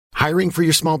Hiring for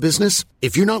your small business?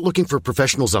 If you're not looking for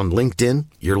professionals on LinkedIn,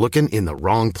 you're looking in the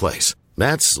wrong place.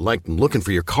 That's like looking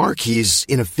for your car keys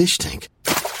in a fish tank.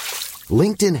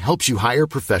 LinkedIn helps you hire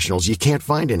professionals you can't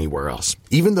find anywhere else,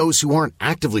 even those who aren't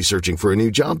actively searching for a new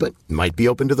job but might be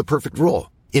open to the perfect role.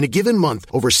 In a given month,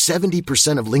 over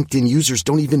 70% of LinkedIn users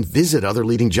don't even visit other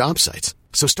leading job sites.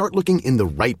 So start looking in the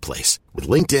right place. With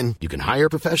LinkedIn, you can hire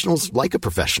professionals like a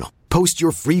professional. Post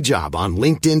your free job on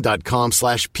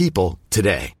linkedin.com/people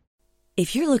today.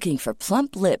 If you're looking for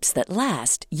plump lips that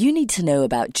last, you need to know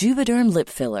about Juvederm lip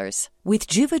fillers. With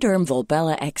Juvederm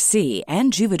Volbella XC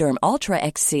and Juvederm Ultra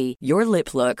XC, your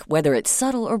lip look, whether it's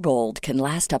subtle or bold, can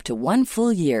last up to 1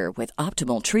 full year with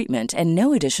optimal treatment and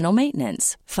no additional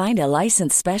maintenance. Find a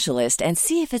licensed specialist and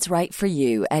see if it's right for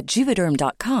you at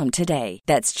Juvederm.com today.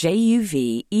 That's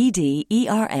JUVEDERM.com.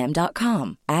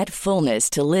 Add fullness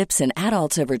to lips in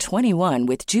adults over 21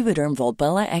 with Juvederm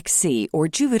Volbella XC or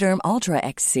Juvederm Ultra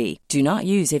XC. Do not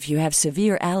use if you have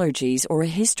severe allergies or a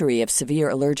history of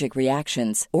severe allergic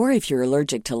reactions, or if you're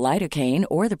allergic to lidocaine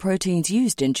or the proteins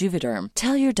used in Juvederm.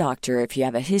 Tell your doctor if you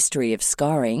have a history of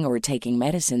scarring or taking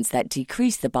medicines that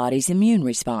decrease the body's immune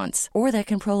response or that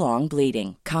can prolong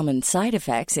bleeding. Common side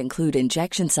effects include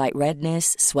injection site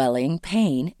redness, swelling,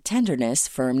 pain, tenderness,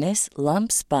 firmness,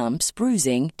 lumps, bumps,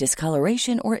 bruising,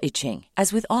 discoloration, or itching.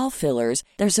 As with all fillers,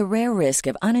 there's a rare risk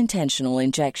of unintentional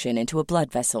injection into a blood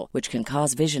vessel, which can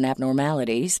cause vision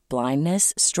abnormalities,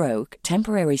 blindness, stroke,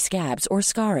 temporary scabs, or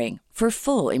scarring. For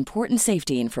full, important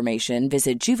safety information,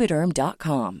 visit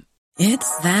Juvederm.com.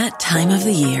 It's that time of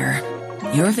the year.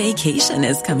 Your vacation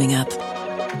is coming up.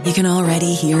 You can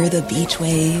already hear the beach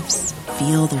waves,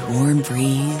 feel the warm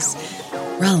breeze,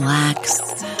 relax,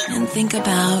 and think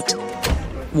about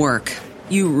work.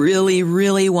 You really,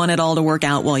 really want it all to work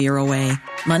out while you're away.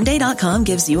 Monday.com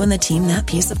gives you and the team that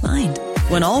peace of mind.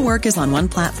 When all work is on one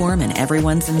platform and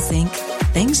everyone's in sync,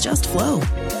 things just flow.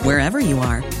 Wherever you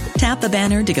are, tap the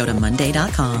banner to go to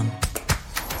Monday.com.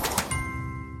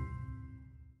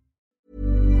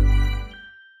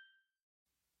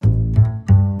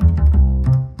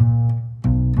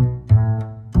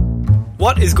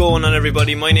 What is going on,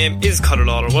 everybody? My name is Conor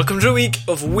Lawler. Welcome to a week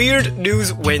of Weird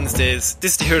News Wednesdays.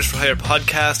 This is the Heroes for Hire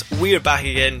podcast. We're back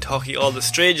again talking all the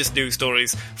strangest news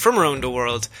stories from around the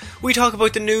world. We talk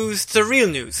about the news the real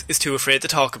news is too afraid to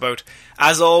talk about.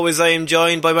 As always, I am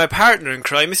joined by my partner in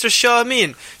crime, Mr. Sean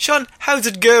Meehan. Sean, how's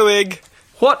it going?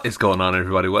 What is going on,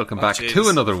 everybody? Welcome back to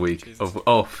another week of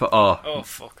fuck.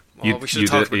 Oh, we should have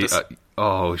talked about this.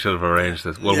 We should have arranged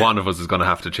this. Well, one of us is going to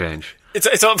have to change.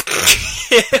 It's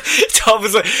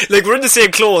obviously like we're in the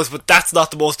same clothes, but that's not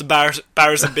the most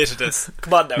embarrassing bit of this.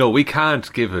 Come on now. No, we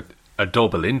can't give it a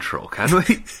double intro, can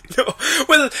we? No.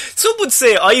 Well, some would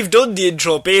say I've done the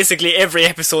intro basically every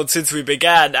episode since we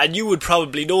began, and you would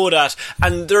probably know that.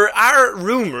 And there are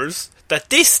rumours that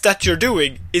this that you're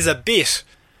doing is a bit.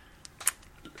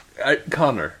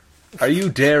 Connor, are you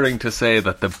daring to say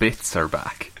that the bits are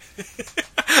back?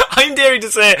 I'm daring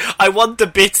to say I want the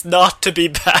bits not to be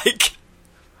back.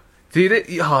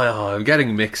 I'm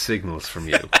getting mixed signals from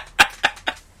you.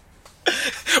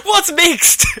 What's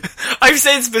mixed? I've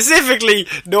said specifically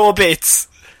no bits.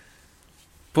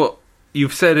 But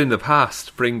you've said in the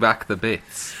past, bring back the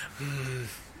bits.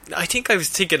 I think I was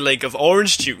thinking like of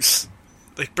orange juice.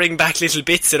 Like bring back little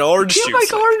bits in orange juice. Do you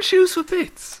like orange juice with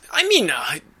bits? I mean,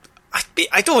 I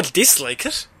don't dislike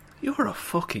it. You're a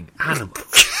fucking animal.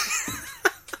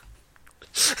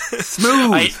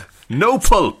 Smooth. No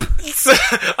pulp.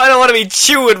 I don't want to be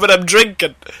chewing when I'm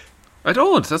drinking. I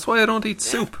don't. That's why I don't eat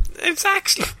soup. It's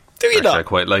actually... Do you not? I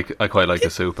quite like a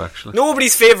soup, actually.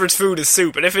 Nobody's favourite food is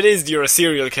soup, and if it is, you're a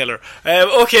serial killer.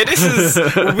 Okay, this is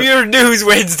Weird News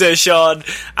Wednesday, Sean.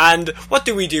 And what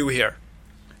do we do here?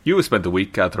 You have spent the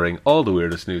week gathering all the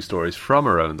weirdest news stories from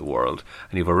around the world,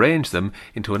 and you've arranged them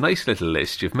into a nice little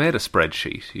list. You've made a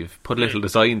spreadsheet, you've put little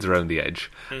designs around the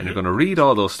edge, and you're going to read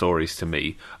all those stories to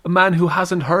me, a man who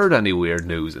hasn't heard any weird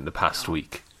news in the past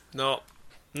week. No,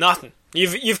 nothing.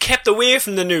 You've kept away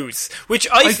from the news, which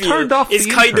I feel turned off is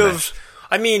the kind internet. of...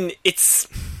 I mean, it's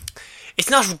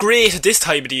not great at this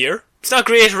time of the year. It's not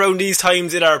great around these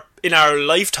times in our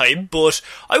lifetime, but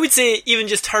I would say even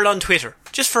just turn on Twitter,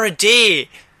 just for a day.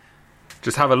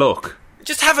 Just have a look.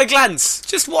 Just have a glance.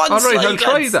 Just one Alright, I'll glance.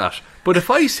 try that. But if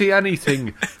I see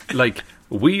anything, like,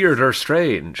 weird or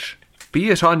strange, be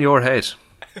it on your head.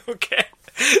 Okay.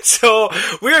 So,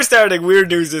 we're starting Weird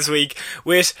News this week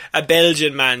with a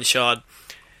Belgian man, Sean.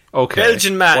 Okay.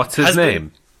 Belgian man. What's his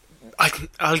name?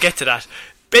 I'll get to that.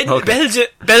 Okay.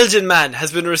 Belgian man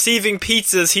has been receiving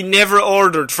pizzas he never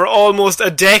ordered for almost a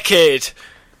decade.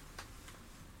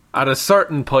 At a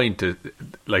certain point,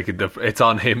 it's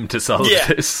on him to solve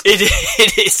this.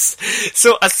 It is.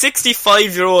 So a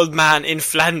 65-year-old man in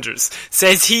Flanders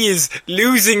says he is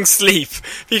losing sleep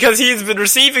because he has been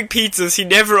receiving pizzas he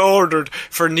never ordered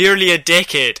for nearly a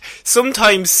decade,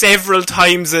 sometimes several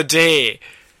times a day.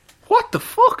 What the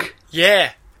fuck?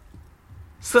 Yeah.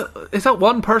 So, is that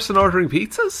one person ordering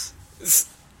pizzas?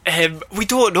 We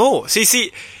don't know.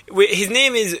 See, his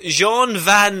name is Jean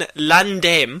Van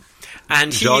Landem.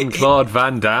 And Jean-Claude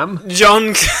Van Damme?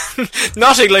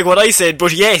 Nothing like what I said,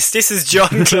 but yes, this is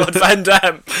Jean-Claude Van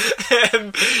Damme.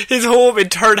 His home in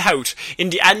Turnhout, in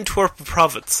the Antwerp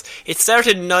province. It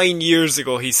started 9 years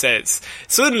ago, he says.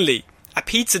 Suddenly, a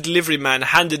pizza delivery man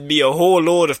handed me a whole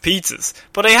load of pizzas,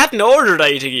 but I hadn't ordered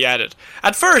anything, he added.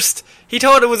 At first, he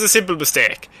thought it was a simple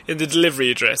mistake in the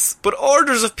delivery address, but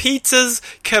orders of pizzas,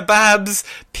 kebabs,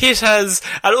 pittas,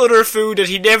 and other food that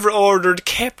he never ordered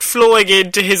kept flowing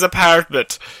into his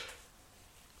apartment.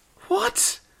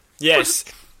 What? Yes.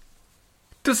 What?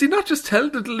 Does he not just tell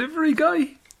the delivery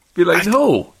guy? Be like,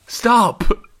 no, stop.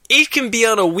 It can be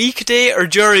on a weekday or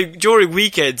during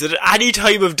weekends at any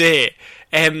time of day.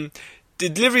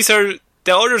 The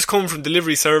orders come from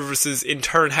delivery services in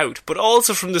Turnhout, but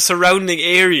also from the surrounding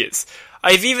areas.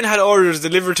 I've even had orders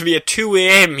delivered to me at 2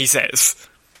 a.m, he says.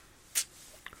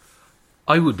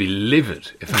 I would be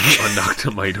livid if anyone knocked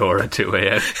on my door at 2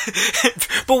 a.m.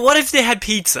 But what if they had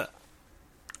pizza?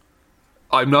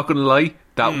 I'm not going to lie,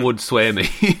 that would sway me.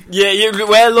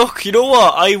 Well, look, you know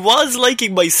what? I was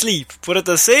liking my sleep, but at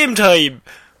the same time,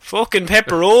 fucking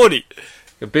pepperoni.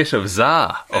 A bit of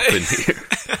za up in here.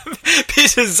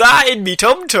 Bit of za in me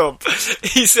tum-tum.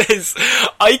 He says,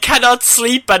 I cannot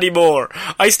sleep anymore.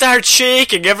 I start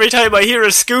shaking every time I hear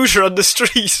a scooter on the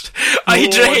street. I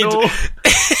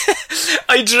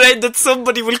dread that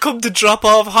somebody will come to drop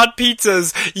off hot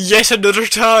pizzas yet another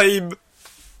time.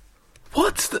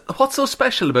 What's so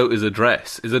special about his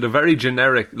address? Is it a very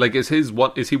generic, like, is he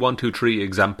 123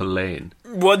 Example Lane?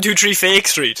 123 Fake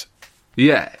Street.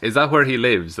 Yeah, is that where he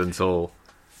lives? And so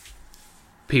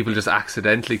people just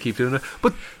accidentally keep doing it.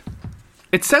 But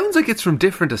it sounds like it's from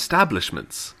different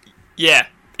establishments. Yeah,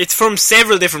 it's from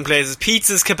several different places.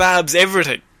 Pizzas, kebabs,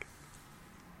 everything.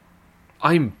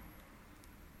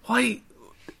 Why?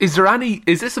 Is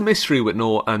this a mystery with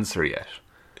no answer yet?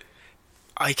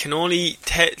 I can only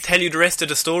tell you the rest of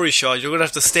the story, Shaw. You're going to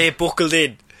have to stay buckled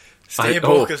in.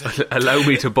 Allow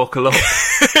me to buckle up.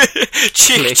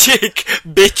 Chick,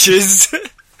 bitches.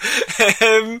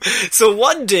 So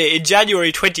one day in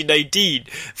January 2019,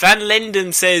 Van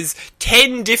Lenden says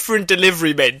 10 different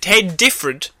delivery men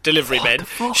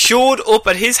showed up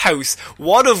at his house,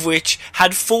 one of which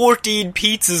had 14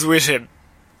 pizzas with him.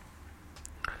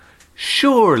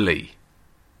 Surely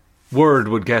word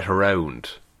would get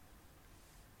around.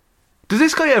 Does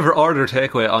this guy ever order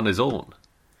takeaway on his own?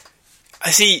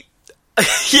 I see.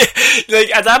 Yeah,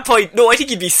 like at that point, no, I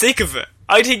think you'd be sick of it.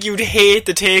 I think you'd hate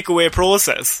the takeaway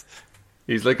process.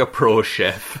 He's like a pro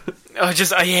chef. I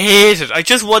hate it. I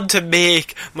just want to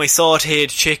make my sautéed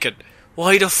chicken.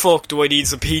 Why the fuck do I need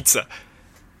some pizza?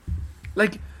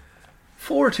 Like,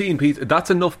 14 pizzas,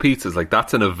 that's enough pizzas. Like,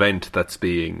 that's an event that's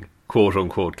being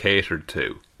quote-unquote catered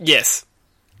to. Yes.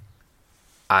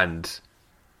 And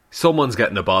someone's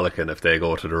getting a bollocking if they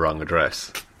go to the wrong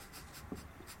address.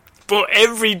 But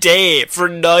every day for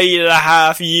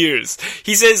 9.5 years.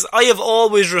 He says, I have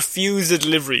always refused the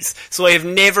deliveries, so I have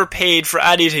never paid for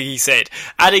anything, he said,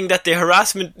 adding that the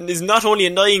harassment is not only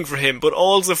annoying for him, but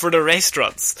also for the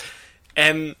restaurants.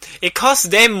 It costs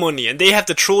them money, and they have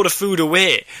to throw the food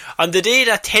away. On the day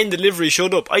that 10 deliveries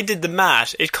showed up, I did the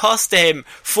math. It cost them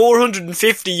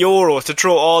 €450 to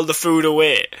throw all the food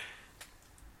away.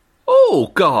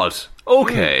 Oh, God.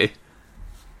 Okay.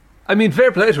 I mean,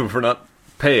 fair play to him for not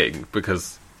paying,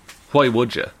 because why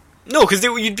would you? No, because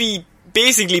you'd be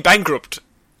basically bankrupt.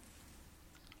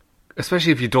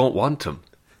 Especially if you don't want them.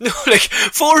 No, like,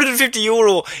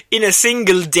 €450 in a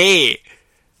single day.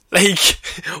 Like,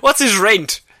 what's his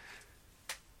rent?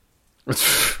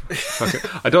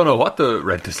 I don't know what the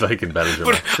rent is like in Belgium,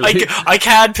 but actually. I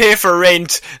can't pay for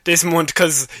rent this month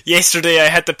because yesterday I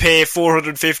had to pay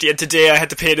 $450 and today I had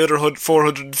to pay another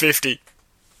 $450.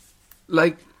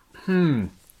 Like,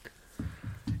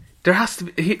 there has to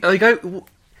be...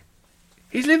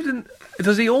 he's lived in...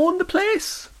 Does he own the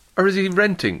place? Or is he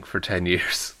renting for 10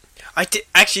 years?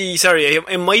 Actually, sorry,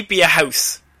 it might be a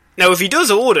house. Now, if he does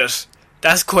own it,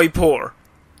 that's quite poor.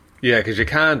 Yeah, because you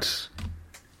can't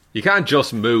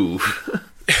just move.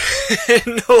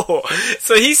 No.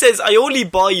 So he says, I only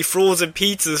buy frozen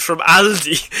pizzas from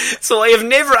Aldi, so I have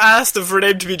never asked them for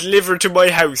them to be delivered to my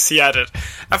house, he added.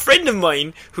 A friend of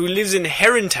mine, who lives in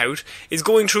Herenthout, is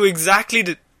going through exactly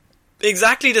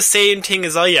the same thing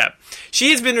as I am.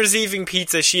 She has been receiving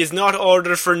pizza she has not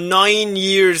ordered for 9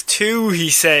 years too, he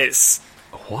says.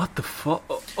 What the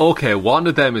fuck? Okay, one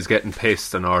of them is getting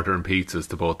pissed and ordering pizzas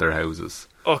to both their houses.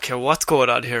 Okay, what's going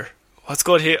on here? What's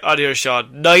going on here,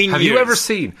 Sean? 9 years. Have you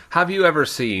ever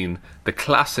seen the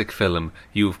classic film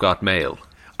You've Got Mail?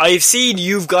 I've seen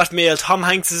You've Got Mail. Tom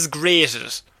Hanks is great at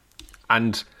it.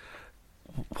 And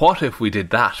what if we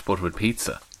did that, but with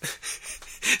pizza?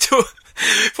 So,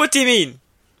 what do you mean?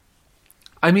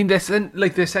 I mean, they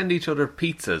send each other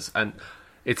pizzas, and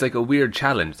it's like a weird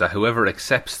challenge that whoever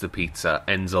accepts the pizza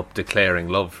ends up declaring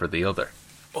love for the other.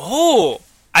 Oh,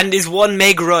 and is one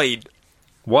Meg Ryan?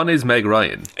 One is Meg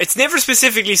Ryan. It's never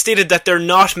specifically stated that they're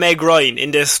not Meg Ryan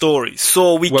in this story,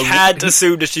 so we can't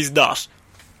assume that she's not.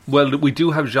 Well, we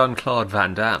do have Jean-Claude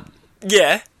Van Damme.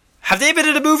 Yeah. Have they been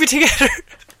in a movie together?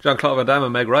 Jean-Claude Van Damme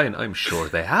and Meg Ryan, I'm sure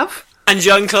they have. And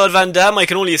Jean-Claude Van Damme, I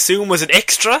can only assume, was an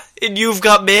extra in You've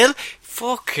Got Mail.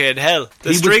 Fucking hell.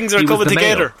 The strings are coming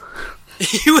together.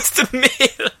 He was the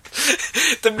male.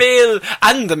 The male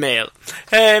and the male.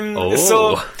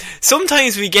 So,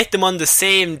 sometimes we get them on the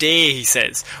same day, he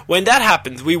says. When that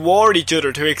happens, we warn each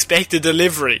other to expect a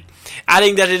delivery,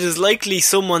 adding that it is likely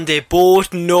someone they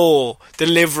both know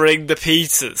delivering the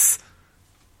pizzas.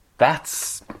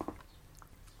 That's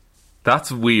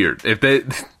weird. If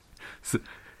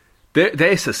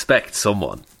they suspect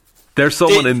someone. There's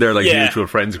someone in their mutual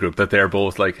friends group that they're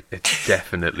both like, it's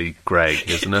definitely Greg,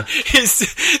 isn't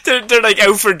it? they're like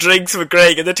out for drinks with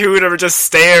Greg, and the two of them are just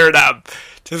staring at him.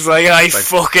 Just like, I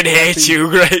fucking hate you,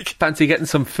 Greg. Fancy getting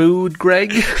some food,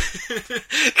 Greg?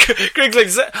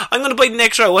 Greg's like, I'm going to buy an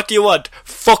extra. What do you want?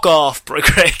 Fuck off,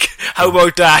 Greg. How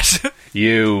about that?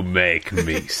 You make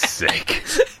me sick.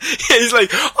 He's like,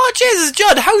 oh Jesus,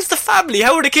 John, how's the family?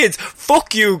 How are the kids?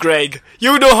 Fuck you, Greg.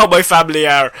 You know how my family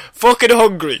are. Fucking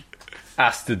hungry.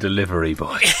 Ask the delivery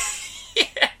boy.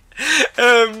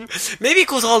 Maybe it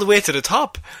goes all the way to the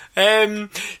top.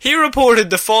 He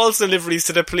reported the false deliveries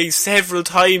to the police several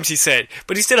times, he said,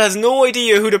 but he still has no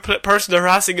idea who the person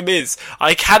harassing him is.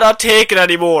 I cannot take it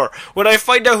anymore. When I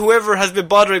find out whoever has been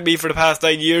bothering me for the past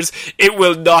 9 years, it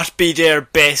will not be their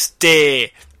best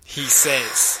day, he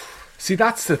says. See,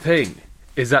 that's the thing,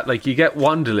 is that like you get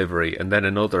one delivery and then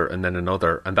another and then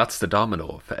another, and that's the domino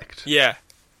effect. Yeah.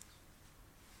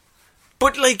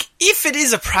 But, like, if it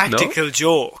is a practical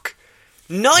joke,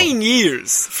 9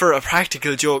 years for a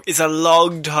practical joke is a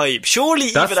long time.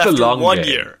 Surely that's even after 1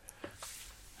 year.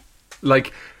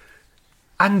 Like,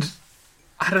 and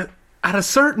at a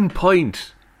certain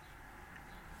point,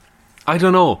 I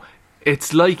don't know,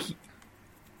 it's like,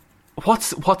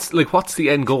 what's the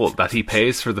end goal? That he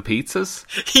pays for the pizzas?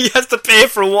 He has to pay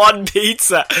for one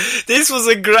pizza. This was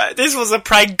a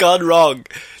prank gone wrong.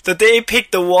 That they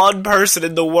picked the one person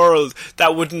in the world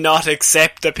that would not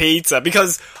accept a pizza.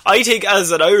 Because I think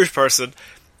as an Irish person,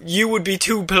 you would be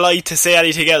too polite to say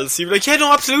anything else. You'd be like, yeah,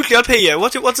 no, absolutely, I'll pay you.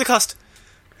 What's it cost?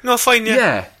 No, fine, yeah.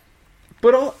 Yeah.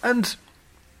 But, how,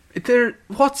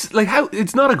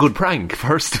 it's not a good prank,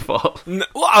 first of all. No,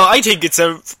 well, I think it's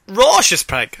a raucous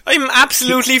prank. I'm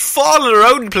absolutely falling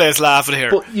around the place laughing here.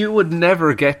 But you would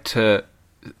never get to,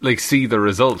 like, see the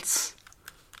results.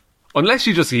 Unless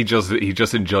he just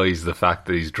enjoys the fact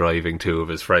that he's driving two of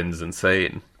his friends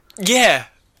insane. Yeah.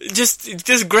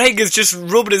 Just Greg is just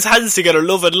rubbing his hands together,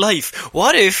 loving life.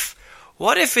 What if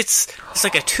it's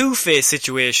like a Two-Face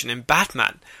situation in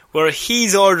Batman, where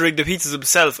he's ordering the pizzas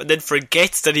himself and then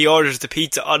forgets that he orders the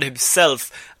pizza on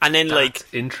himself, and then That's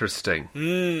interesting.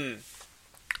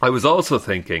 I was also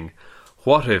thinking,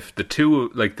 what if the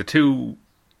two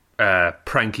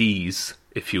prankies,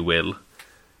 if you will,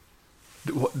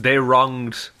 they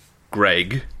wronged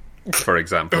Greg, for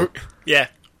example. Yeah.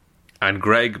 And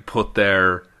Greg put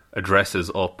their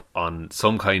addresses up on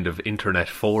some kind of internet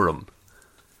forum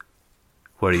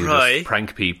where you just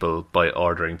prank people by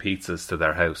ordering pizzas to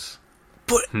their house.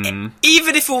 But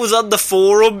even if it was on the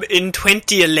forum in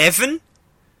 2011,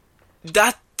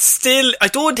 that still, I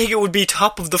don't think it would be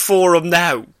top of the forum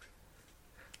now.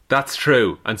 That's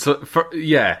true. And so,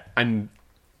 and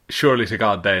surely to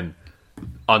God then,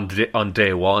 on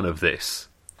day one of this,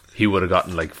 he would have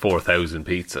gotten like 4,000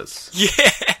 pizzas.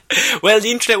 Yeah. Well,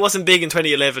 the internet wasn't big in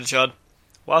 2011, Sean.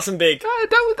 Wasn't big.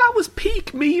 That was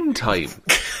peak meme time.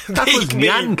 That was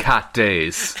Nyan Cat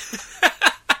days.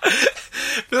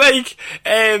 Like,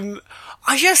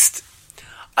 I just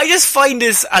find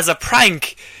this as a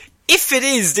prank if it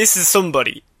is, this is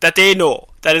somebody that they know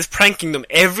that is pranking them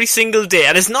every single day,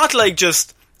 and it's not like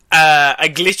just a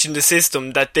glitch in the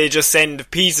system that they just send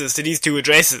pizzas to these two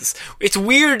addresses. It's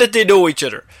weird that they know each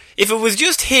other. If it was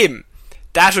just him,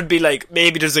 that would be like,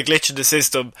 maybe there's a glitch in the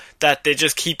system that they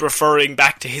just keep referring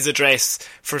back to his address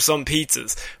for some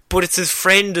pizzas. But it's his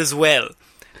friend as well.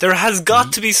 There has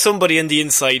got to be somebody on the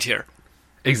inside here.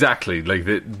 Exactly. Like,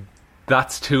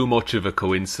 that's too much of a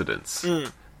coincidence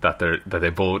that they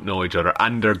both know each other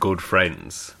and they're good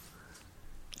friends.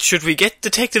 Should we get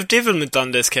Detective Divilment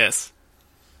on this case?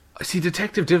 I see,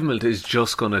 Detective Divilment is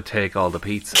just going to take all the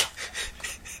pizza.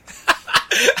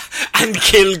 And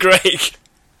kill Greg.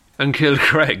 And kill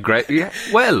Greg. Yeah,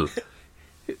 well,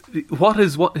 what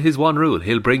is his one rule?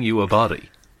 He'll bring you a body.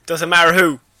 Doesn't matter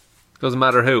who. Doesn't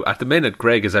matter who. At the minute,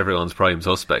 Greg is everyone's prime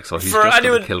suspect, so he's just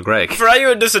going to kill Greg. For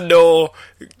anyone who doesn't know,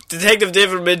 Detective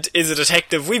Divilment is a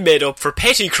detective we made up for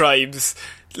petty crimes,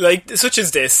 like such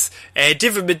as this.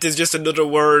 Divilment is just another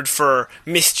word for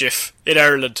mischief in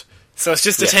Ireland. So it's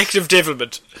just Detective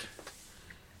Divilment.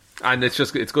 And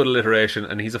it's good alliteration,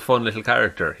 and he's a fun little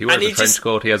character. He wears a trench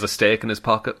coat, he has a steak in his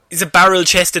pocket. He's a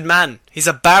barrel-chested man. He's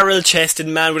a barrel-chested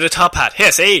man with a top hat.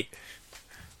 Here, see?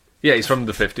 Yeah, he's from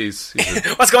the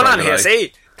 50s. What's going on here,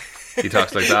 see? He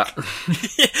talks like that.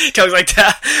 He talks like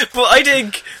that. But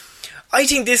I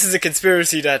think this is a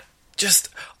conspiracy that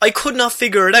I could not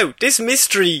figure it out. This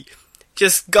mystery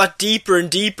just got deeper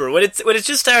and deeper. When it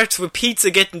just starts with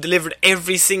pizza getting delivered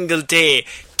every single day,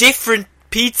 different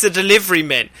pizza delivery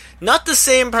men, not the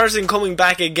same person coming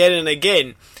back again and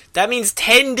again. That means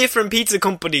 10 different pizza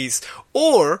companies,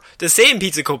 or the same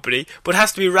pizza company, but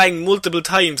has to be rang multiple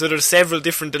times, so there's several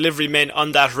different delivery men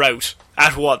on that route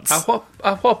at once.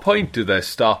 At what point do they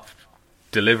stop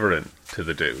delivering to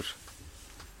the dude?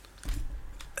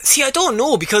 See, I don't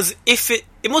know, because if it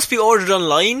must be ordered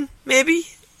online, maybe?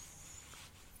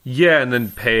 Yeah, and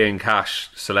then paying cash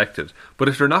selected. But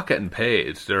if they're not getting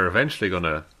paid, they're eventually going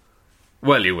to...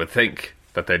 Well, you would think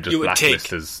that they'd just blacklist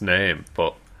his name,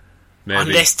 but...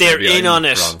 Unless they're in on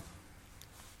it.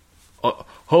 Oh,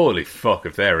 holy fuck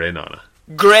if they're in on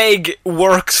it. Greg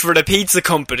works for the pizza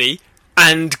company,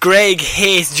 and Greg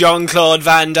hates Jean-Claude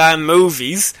Van Damme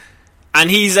movies,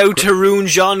 and he's out to ruin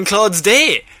Jean-Claude's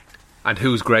day. And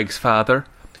who's Greg's father?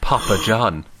 Papa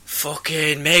John.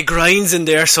 Fucking Meg Ryan's in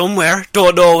there somewhere.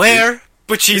 Don't know where,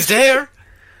 but she's there.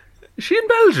 Is she in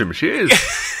Belgium? She is.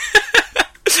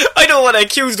 I don't want to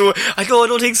accuse them. I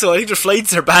don't think so. I think their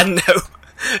flights are banned now.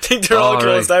 I think they're all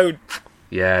closed down.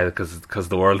 Yeah, because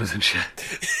the world is in shit.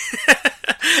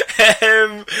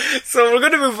 So we're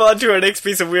going to move on to our next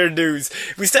piece of weird news.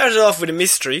 We started off with a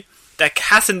mystery that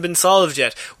hasn't been solved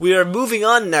yet. We are moving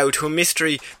on now to a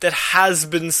mystery that has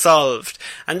been solved.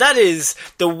 And that is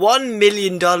the $1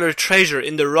 million treasure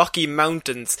in the Rocky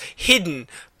Mountains, hidden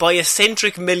by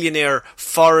eccentric millionaire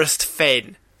Forrest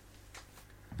Fenn.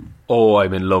 Oh,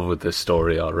 I'm in love with this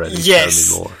story already. Yes.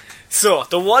 Tell me more. So,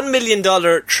 the $1 million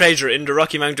treasure in the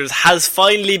Rocky Mountains has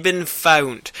finally been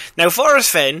found. Now,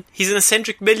 Forrest Fenn, he's an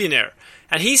eccentric millionaire,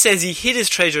 and he says he hid his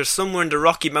treasure somewhere in the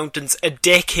Rocky Mountains a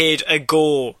decade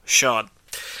ago, Sean.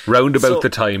 Round about the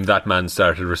time that man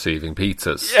started receiving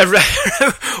pizzas.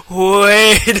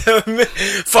 Wait a minute.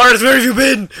 Forrest, where have you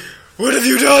been? What have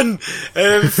you done?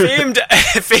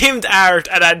 Famed art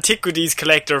and antiquities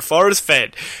collector Forrest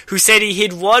Fenn, who said he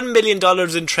hid $1 million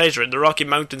in treasure in the Rocky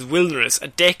Mountains wilderness a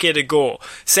decade ago,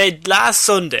 said last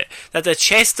Sunday that the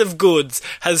chest of goods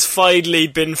has finally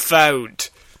been found.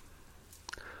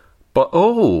 But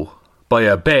by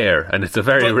a bear, and it's a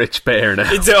very rich bear now.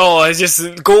 It's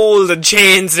just gold and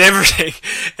chains and everything.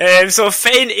 So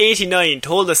Fenn, 89,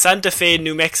 told a Santa Fe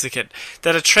New Mexican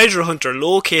that a treasure hunter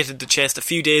located the chest a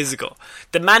few days ago.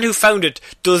 The man who found it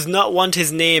does not want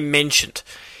his name mentioned.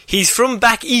 He's from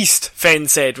back east, Fenn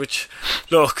said, which,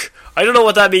 look, I don't know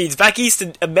what that means. Back east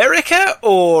in America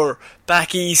or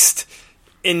back east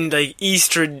in, like,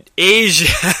 Eastern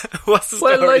Asia? What's the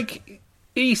story? Well, like...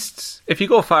 East. If you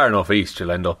go far enough east,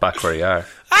 you'll end up back where you are.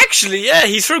 Actually, yeah,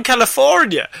 he's from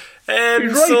California.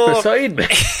 He's right beside me.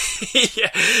 Yeah,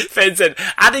 Fenn said,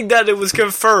 adding that it was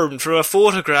confirmed from a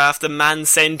photograph the man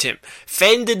sent him.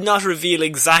 Fenn did not reveal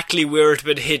exactly where it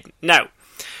had been hidden. Now,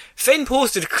 Fenn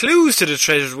posted clues to the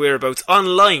treasure's whereabouts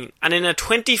online and in a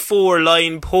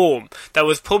 24-line poem that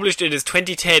was published in his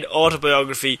 2010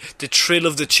 autobiography, The Thrill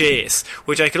of the Chase,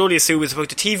 which I can only assume is about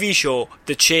the TV show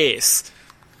The Chase.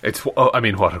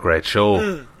 What a great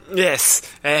show. Yes.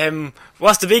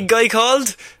 What's the big guy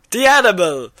called? The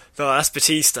Animal. No, that's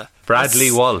Batista. Bradley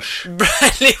Walsh.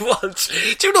 Bradley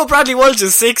Walsh. Do you know Bradley Walsh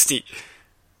is 60?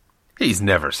 He's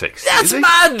never 60. That's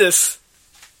madness.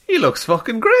 He looks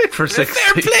fucking great for 60.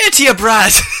 Fair play to you,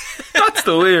 Brad. That's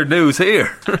the weird news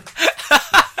here.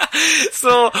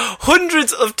 So,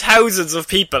 hundreds of thousands of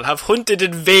people have hunted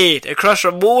in vain across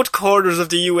remote corners of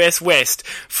the US West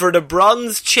for the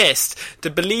bronze chest they're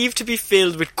believed to be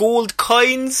filled with gold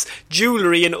coins,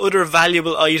 jewellery and other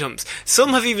valuable items. Some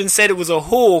have even said it was a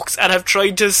hoax and have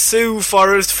tried to sue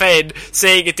Forrest Fenn,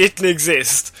 saying it didn't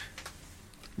exist.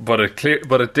 But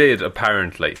it did,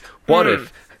 apparently. What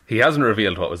if he hasn't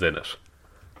revealed what was in it?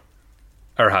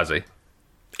 Or has he?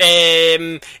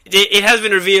 It has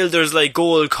been revealed there's like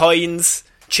gold coins,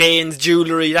 chains,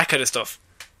 jewellery, that kind of stuff.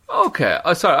 Okay,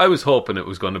 sorry, I was hoping it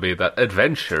was going to be that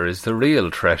adventure is the real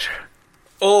treasure.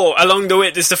 Oh, along the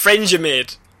way, there's the friends you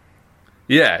made.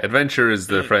 Yeah, adventure is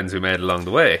the friends we made along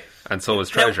the way, and so is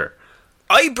treasure.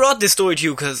 Now, I brought this story to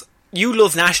you because you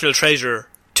love National Treasure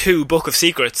 2, Book of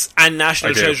Secrets, and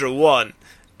National Treasure 1.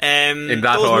 In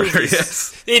that order, movies,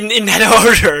 yes. In that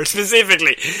order,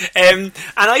 specifically. And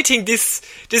I think this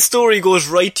story goes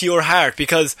right to your heart,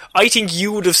 because I think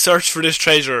you would have searched for this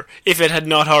treasure if it had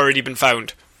not already been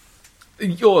found.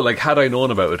 Yo, like, had I known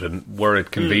about it and were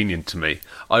it convenient to me,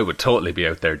 I would totally be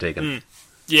out there digging.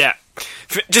 Yeah.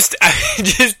 Just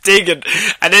digging.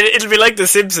 And then it'll be like The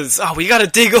Simpsons. Oh, we gotta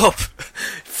dig up.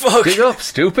 Fuck. Dig up,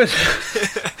 stupid.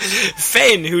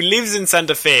 Fenn, who lives in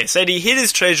Santa Fe, said he hid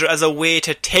his treasure as a way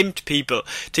to tempt people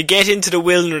to get into the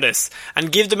wilderness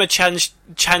and give them a chance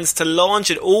to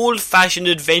launch an old-fashioned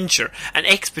adventure, an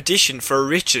expedition for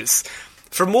riches.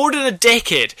 For more than a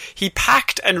decade, he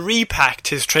packed and repacked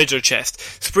his treasure chest,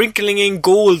 sprinkling in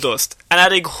gold dust and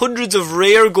adding hundreds of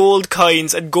rare gold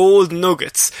coins and gold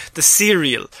nuggets, the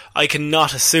cereal I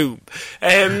cannot assume.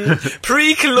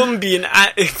 Pre-Columbian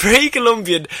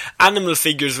animal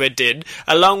figures went in,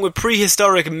 along with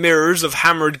prehistoric mirrors of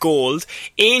hammered gold,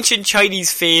 ancient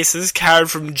Chinese faces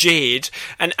carved from jade,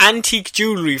 and antique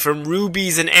jewellery from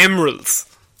rubies and emeralds.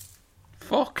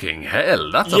 Fucking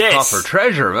hell, that's a proper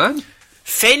treasure, man.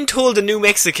 Fenn told the New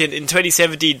Mexican in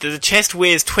 2017 that the chest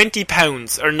weighs 20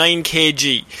 pounds, or 9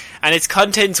 kg, and its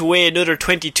contents weigh another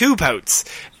 22 pounds.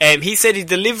 He said he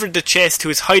delivered the chest to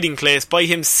his hiding place by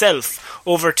himself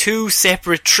over 2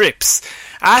 separate trips.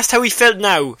 Asked how he felt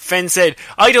now, Fenn said,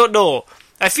 "I don't know.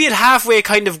 I feel halfway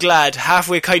kind of glad,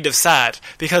 halfway kind of sad,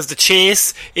 because the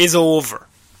chase is over."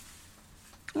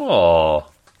 Oh,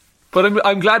 but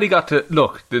I'm glad he got to...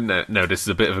 Look, now this is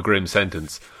a bit of a grim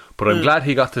sentence, but I'm glad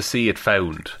he got to see it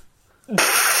found.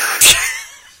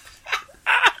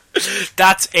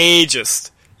 That's ageist.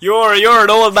 You're an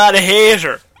old man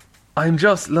hater. I'm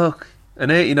just, look, an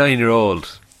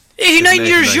 89-year-old. 89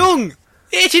 years young.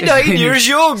 89 years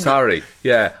young. Sorry,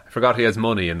 yeah, I forgot he has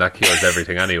money and that cures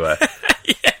everything anyway.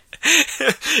 Yeah.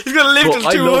 He's going to live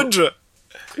till 200.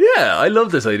 Yeah, I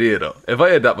love this idea though. If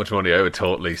I had that much money, I would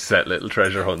totally set little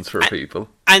treasure hunts for people.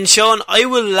 And Sean, I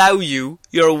will allow you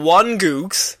your 1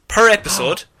 Googs per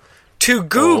episode to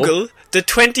Google the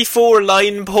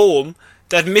 24-line poem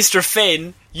that Mr.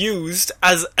 Fenn used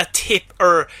as a tip,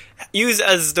 or used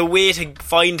as the way to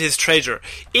find his treasure.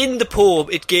 In the poem,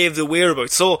 it gave the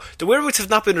whereabouts. So, the whereabouts have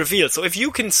not been revealed. So, if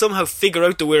you can somehow figure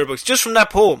out the whereabouts just from that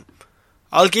poem,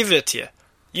 I'll give it to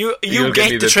you. You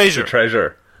get the treasure. The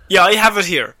treasure. Yeah, I have it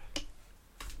here.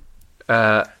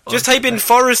 Just type in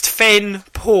Forrest Fenn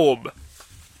poem.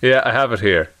 Yeah, I have it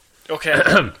here.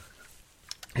 Okay.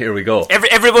 Here we go.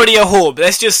 Everybody at home,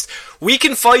 we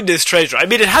can find this treasure. I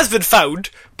mean, it has been found,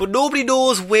 but nobody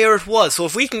knows where it was. So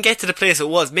if we can get to the place it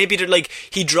was, maybe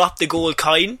he dropped the gold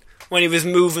coin when he was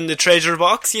moving the treasure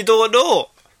box. You don't know.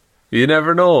 You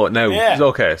never know. Now,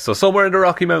 okay, so somewhere in the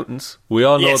Rocky Mountains, we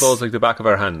all know those like the back of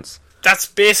our hands. That's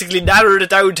basically narrowed it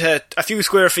down to a few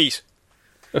square feet.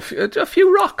 A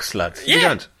few rocks, lads. Yeah. You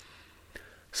can't.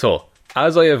 So,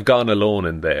 as I have gone alone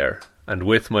in there, and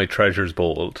with my treasures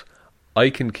bold, I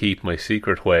can keep my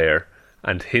secret where,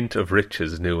 and hint of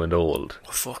riches new and old.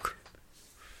 Oh, fuck.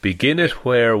 Begin it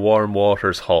where warm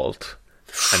waters halt,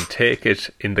 and take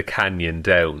it in the canyon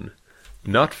down.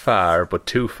 Not far, but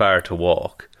too far to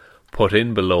walk. Put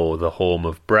in below the home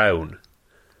of Brown.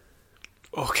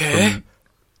 Okay.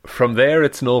 From there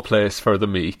it's no place for the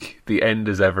meek, the end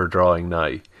is ever drawing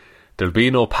nigh. There'll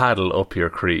be no paddle up your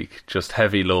creek, just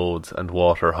heavy loads and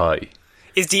water high.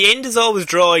 Is the end is always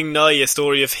drawing nigh a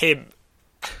story of him?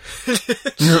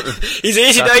 He's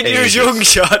 89 years young,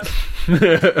 Sean.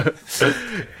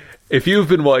 If you've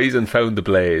been wise and found the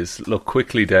blaze, look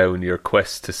quickly down your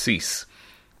quest to cease.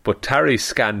 But tarry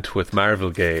scant with marvel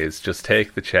gaze, just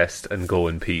take the chest and go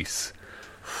in peace.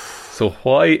 So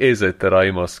why is it that I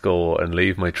must go and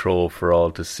leave my trove for all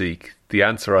to seek? The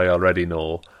answer I already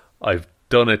know. I've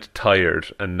done it tired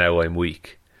and now I'm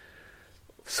weak.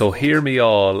 So hear me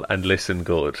all and listen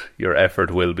good. Your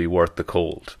effort will be worth the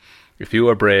cold. If you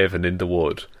are brave and in the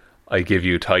wood, I give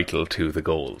you title to the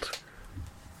gold.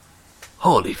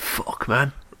 Holy fuck,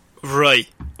 man. Right.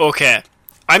 Okay.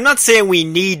 I'm not saying we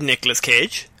need Nicolas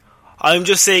Cage. I'm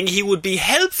just saying he would be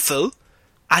helpful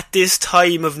at this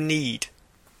time of need.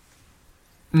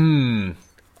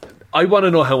 I want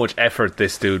to know how much effort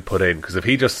this dude put in, because if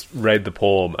he just read the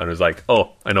poem and was like,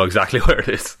 oh, I know exactly where it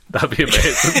is, that'd be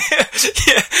amazing.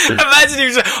 Yeah. Imagine he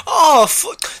was like, oh,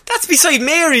 that's beside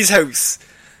Mary's house.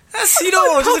 That's, just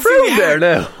a few there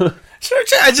now. Sure,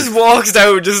 and just walks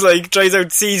down, just like drives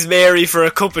out, sees Mary for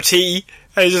a cup of tea,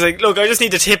 and he's just like, look, I just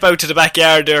need to tip out to the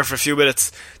backyard there for a few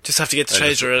minutes. Just have to get the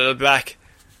treasure and I'll be back.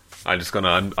 I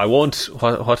won't,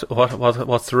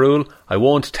 what's the rule? I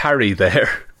won't tarry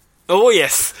there. Oh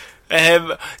yes.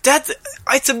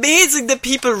 It's amazing that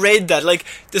people read that. Like,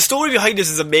 the story behind this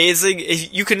is amazing.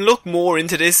 You can look more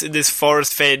into this in this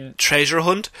Forrest Fenn treasure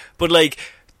hunt, but like,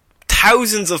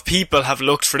 thousands of people have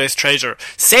looked for this treasure.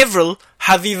 Several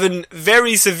have even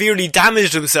very severely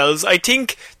damaged themselves. I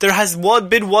think there has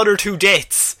been one or two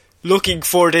deaths looking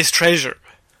for this treasure.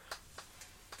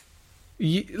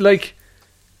 There's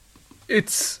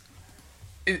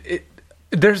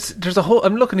a whole.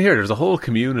 I'm looking here. There's a whole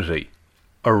community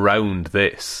around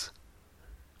this.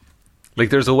 Like,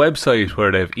 there's a website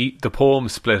where they've the poem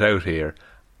split out here,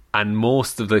 and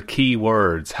most of the key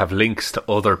words have links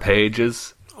to other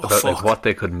pages about like what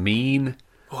they could mean.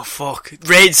 Oh fuck!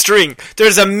 Red string.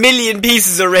 There's a million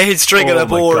pieces of red string on the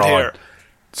board here.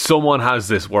 Someone has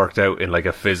this worked out in like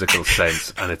a physical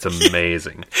sense, and it's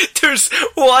amazing. There's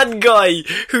one guy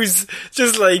who's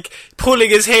just like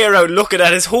pulling his hair out, looking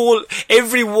at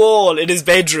every wall in his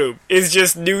bedroom is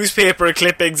just newspaper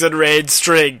clippings and red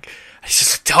string. He's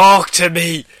just, talk to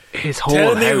me. His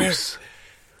whole house.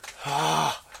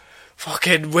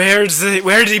 Fucking, where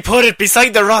did he put it?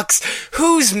 Beside the rocks.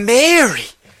 Who's Mary?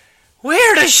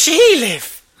 Where does she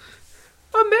live?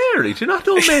 Oh, Mary, do you not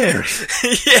know Mary?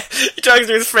 Yeah, he talks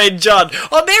to his friend John.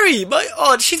 Oh, Mary,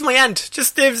 she's my aunt.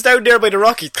 Just lives down there by the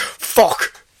Rockies.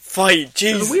 Fuck. Fine,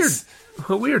 Jesus.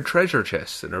 A weird treasure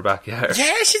chest in her backyard.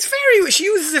 Yeah, she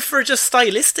uses it for just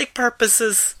stylistic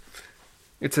purposes.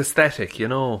 It's aesthetic,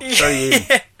 Very in.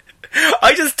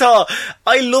 I just thought,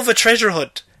 I love a treasure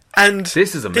hunt. And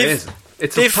this is amazing.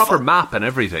 It's a proper map and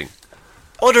everything.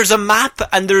 Oh, there's a map,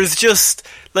 and there's just,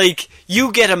 like,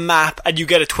 you get a map and you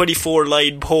get a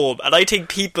 24-line poem, and I think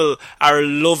people are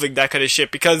loving that kind of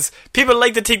shit, because people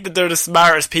like to think that they're the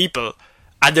smartest people,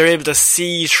 and they're able to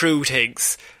see through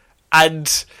things.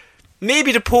 And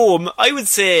maybe the poem, I would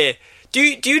say, do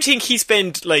you think he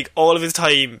spent, like, all of his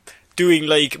time doing,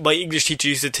 like, my English teacher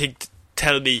used to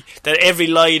tell me that every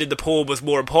line in the poem was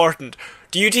more important?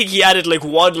 Do you think he added, like,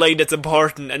 one line that's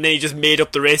important, and then he just made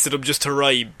up the rest of them just to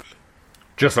rhyme?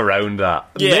 Just around that.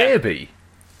 Yeah. Maybe.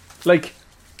 Like,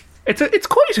 it's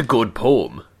quite a good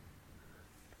poem.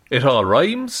 It all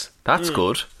rhymes. That's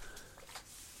good.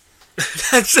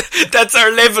 That's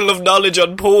our level of knowledge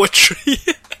on poetry.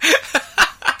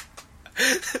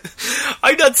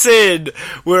 I'm not saying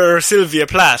we're Sylvia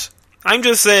Plath. I'm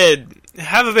just saying,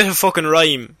 have a bit of fucking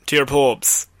rhyme to your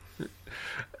poems.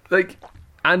 Like,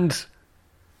 and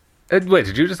wait,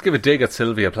 did you just give a dig at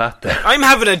Sylvia Plath there? I'm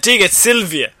having a dig at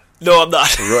Sylvia. No, I'm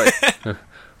not. Right.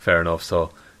 Fair enough. So,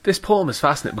 this poem is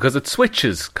fascinating because it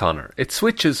switches, Connor. It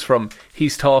switches from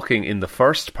he's talking in the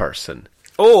first person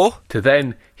to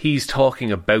then he's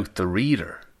talking about the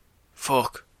reader.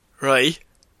 Fuck. Right.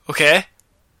 Okay.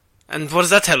 And what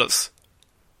does that tell us?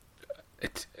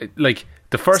 Like,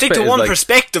 the first Stick bit to one is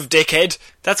perspective, dickhead.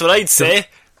 That's what I'd say.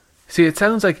 See, it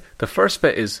sounds like the first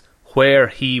bit is where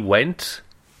he went,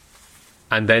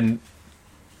 and then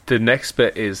the next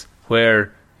bit is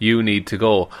where you need to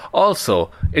go. Also,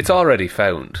 it's already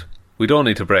found. We don't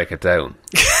need to break it down.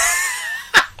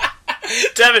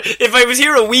 Damn it, if I was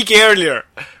here a week earlier,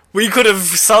 we could have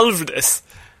solved this.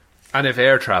 And if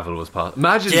air travel was possible.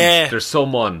 Imagine there's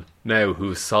someone now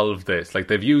who's solved this. Like,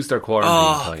 they've used their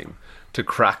quarantine time to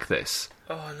crack this.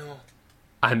 Oh, no.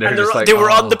 And they're just like, they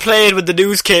were on the plane when the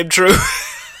news came through.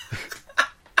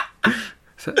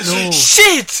 No.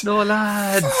 Shit! No,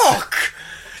 lads. Fuck!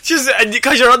 Just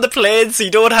because you're on the plane, so you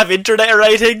don't have internet or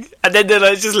anything, and then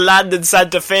they'll just land in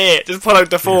Santa Fe. Just pull out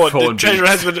the phone.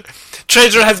 The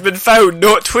treasure has been found.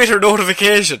 No Twitter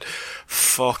notification.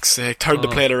 Fuck's sake! Turn the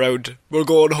plane around. We're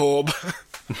going home.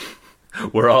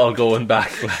 We're all going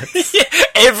back, lads. Yeah,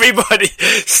 everybody,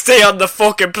 stay on the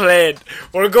fucking plane.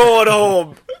 We're going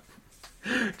home.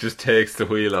 Just takes the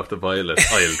wheel off the pilot.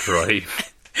 I'll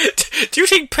drive. Do you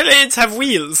think planes have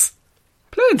wheels?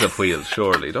 Planes have wheels,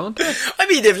 surely, don't they? I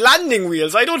mean, they've landing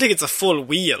wheels. I don't think it's a full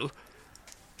wheel.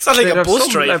 It's not like They'd a have bus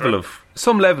some driver.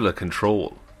 some level of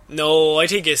control. No, I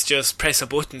think it's just press a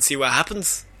button, see what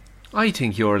happens. I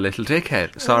think you're a little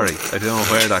dickhead. Sorry, I don't know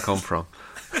where that come from.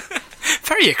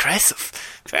 Very aggressive.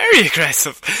 Very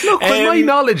aggressive. Look, when my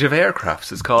knowledge of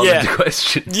aircrafts is called into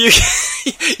question.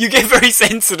 You get very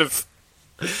sensitive.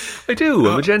 I do,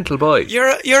 I'm a gentle boy.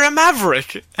 You're a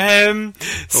maverick.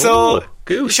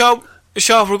 Goose.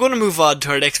 Shaw, we're going to move on to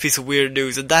our next piece of weird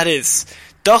news, and that is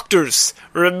doctors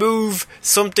remove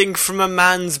something from a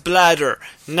man's bladder.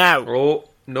 Now. Oh,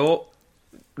 no.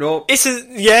 Shaw, this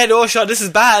is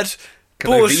bad.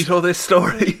 Can I veto this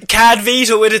story? Can't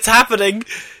veto it, it's happening.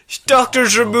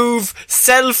 Doctors remove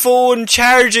cell phone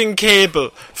charging cable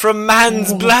from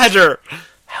man's bladder.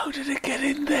 How did it get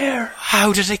in there?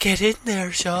 How did it get in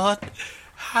there, Sean?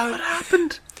 What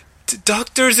happened?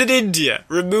 Doctors in India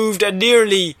removed a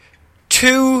nearly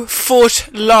 2-foot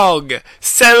long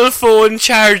cell phone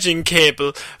charging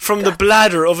cable from the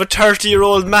bladder of a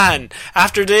 30-year-old man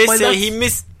after they say he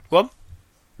missed... What?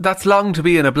 That's long to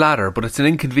be in a bladder, but it's an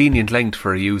inconvenient length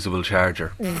for a usable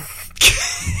charger.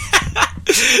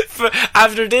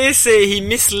 After they say he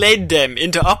misled them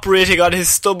into operating on his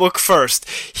stomach first,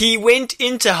 he went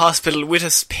into hospital with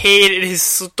a pain in his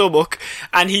stomach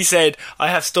and he said, I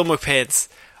have stomach pains.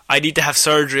 I need to have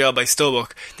surgery on my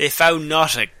stomach. They found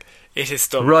nothing in his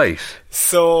stomach. Right.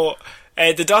 So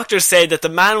the doctor said that the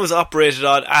man was operated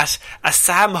on at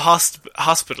Assam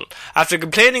hospital after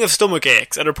complaining of stomach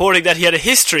aches and reporting that he had a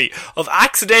history of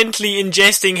accidentally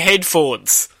ingesting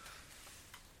headphones.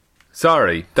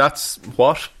 Sorry, that's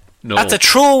what? No. That's a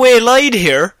throwaway line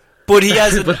here, but he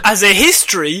has a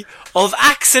history of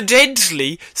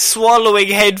accidentally swallowing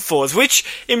headphones, which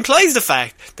implies the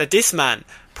fact that this man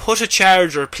put a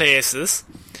charger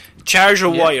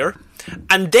wire,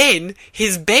 and then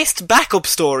his best backup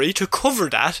story to cover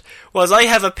that was I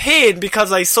have a pain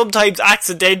because I sometimes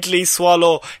accidentally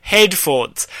swallow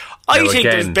headphones. I think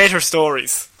there's better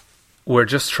stories. We're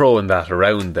just throwing that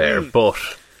around there, but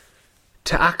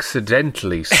to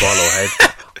accidentally swallow headphones...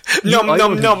 I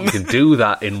don't think you can do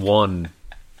that in one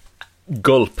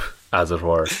gulp, as it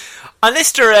were.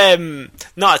 Unless they're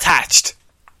not attached.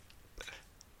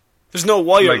 There's no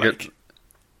wire.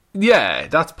 Yeah,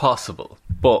 that's possible.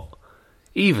 But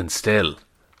even still,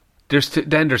 there's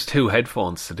two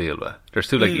headphones to deal with. There's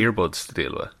two earbuds to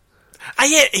deal with.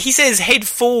 Yeah, he says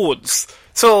headphones.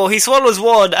 So he swallows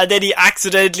one and then he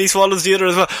accidentally swallows the other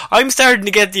as well. I'm starting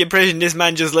to get the impression this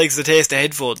man just likes the taste of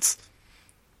headphones.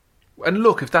 And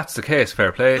look, if that's the case,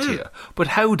 fair play to you. But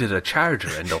how did a charger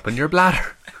end up in your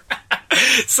bladder?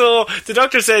 So, the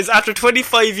doctor says, after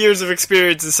 25 years of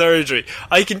experience in surgery,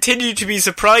 I continue to be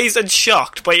surprised and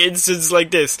shocked by incidents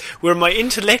like this, where my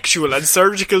intellectual and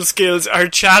surgical skills are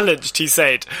challenged, he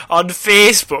said, on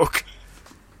Facebook.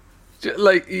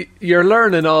 Like, you're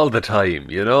learning all the time,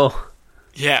 you know?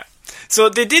 Yeah. So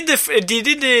they did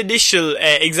the initial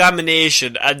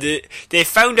examination, and they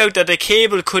found out that the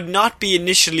cable could not be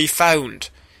initially found.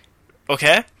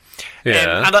 Okay?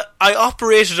 Yeah. And I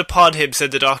operated upon him,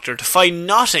 said the doctor, to find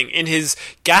nothing in his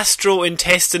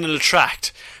gastrointestinal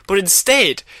tract, but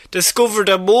instead discovered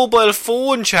a mobile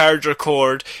phone charger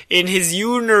cord in his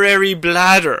urinary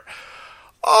bladder.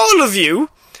 All of you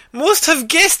must have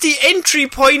guessed the entry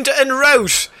point and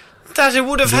route that it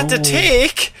would have had to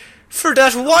take for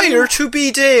that wire to be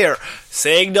there.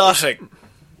 Saying nothing.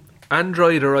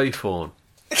 Android or iPhone?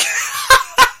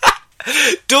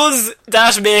 Does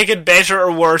that make it better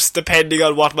or worse depending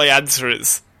on what my answer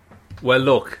is? Well,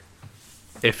 look,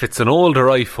 if it's an older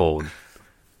iPhone,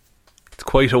 it's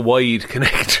quite a wide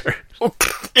connector.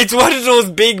 It's one of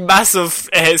those big, massive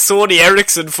Sony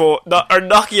Ericsson phone or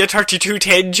Nokia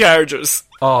 3210 chargers.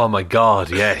 Oh my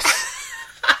god, yes.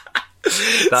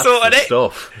 That's so the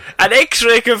stuff. An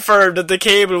X-ray confirmed that the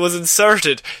cable was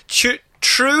inserted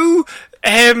through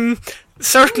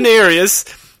certain areas,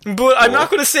 but I'm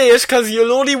not going to say it because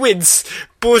you'll only wince.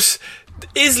 But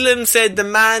Islam said the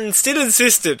man still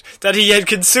insisted that he had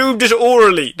consumed it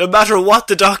orally, no matter what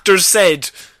the doctors said.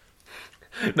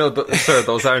 No, sir,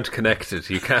 those aren't connected.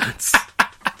 You can't.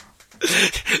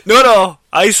 No,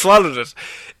 I swallowed it.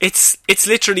 It's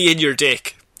literally in your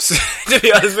dick. To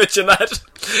be honest with you, lad.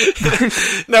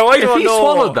 Now, I don't know. If he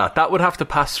swallowed that would have to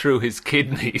pass through his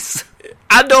kidneys.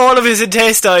 And all of his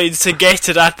intestines to get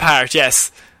to that part,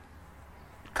 yes.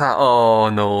 Oh,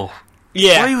 no.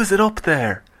 Yeah. Why was it up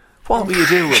there? What were you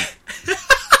doing?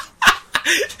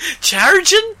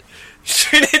 Charging?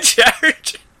 Trying to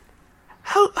charge?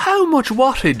 How much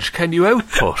wattage can you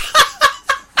output?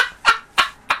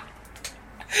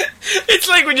 It's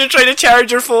like when you're trying to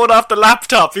charge your phone off the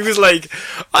laptop. He was like,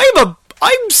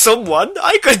 I'm someone.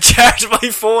 I could charge my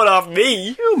phone off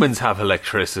me. Humans have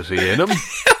electricity in them.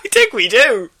 I think we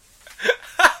do.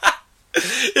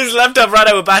 His laptop ran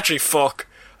out of battery. Fuck.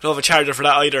 I don't have a charger for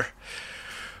that either.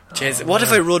 Jeez, what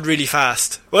if I run really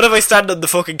fast? What if I stand on the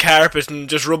fucking carpet and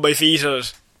just rub my feet on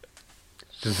it?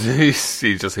 he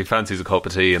fancies a cup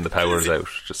of tea and the power's out.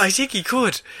 I think he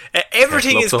could.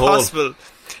 Everything is possible.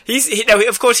 Now,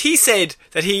 of course, he said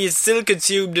that he still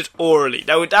consumed it orally.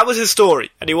 Now, that was his story,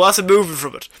 and he wasn't moving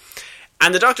from it.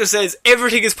 And the doctor says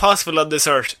everything is possible on this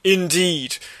earth.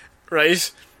 Indeed.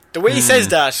 Right? The way he says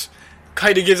that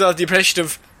kind of gives off the impression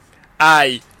of,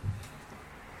 aye.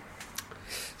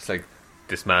 It's like,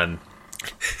 this man...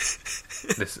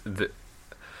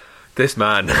 this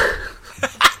man...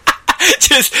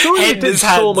 just did his so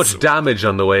hands. much damage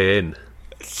on the way in.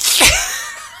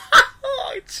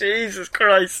 Oh, Jesus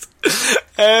Christ. Wait.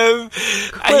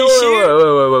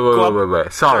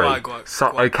 Sorry. Go on.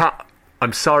 I can't...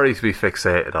 I'm sorry to be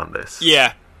fixated on this.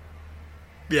 Yeah.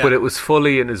 But it was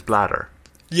fully in his bladder.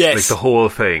 Yes. Like the whole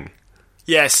thing.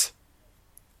 Yes.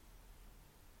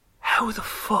 How the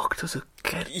fuck does it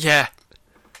get...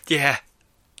 Yeah.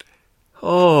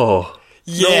 Oh.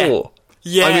 Yeah. No.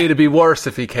 Yeah. I mean, it'd be worse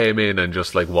if he came in and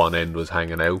just like one end was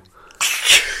hanging out.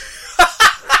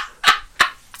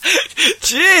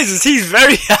 Jesus, he's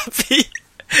very happy.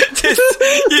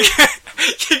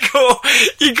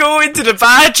 You go into the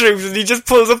bathrooms and he just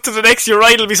pulls up to the next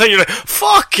urinal beside you, like,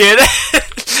 fuck it.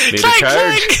 Need a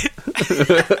charge.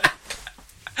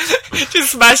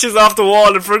 Just smashes off the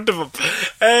wall in front of him.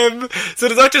 So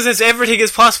the doctor says everything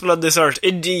is possible on this earth.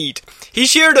 Indeed. He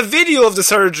shared a video of the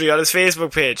surgery on his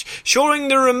Facebook page, showing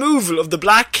the removal of the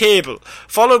black cable,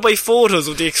 followed by photos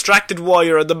of the extracted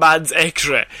wire and the man's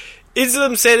x-ray.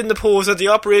 Islam said in the post that the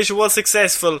operation was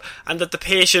successful and that the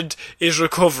patient is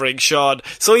recovering, Sean.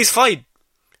 So he's fine.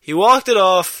 He walked it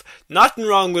off, nothing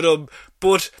wrong with him,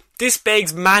 but this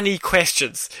begs many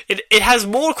questions. It has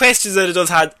more questions than it does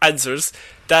answers.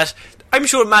 That I'm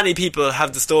sure many people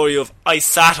have the story of, I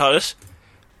sat on it.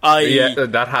 Yeah,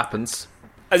 that happens.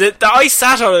 The I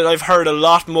sat on it I've heard a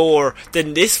lot more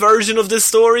than this version of this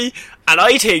story, and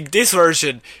I think this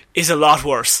version is a lot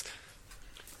worse.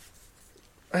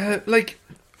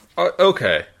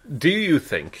 Okay, do you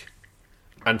think,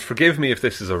 and forgive me if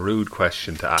this is a rude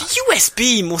question to ask, The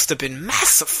USB must have been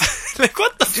massive. Like,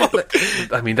 what the fuck?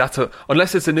 I mean,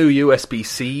 unless it's a new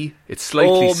USB-C, it's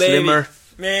slightly slimmer.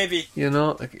 Maybe. You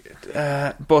know,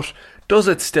 but does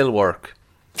it still work?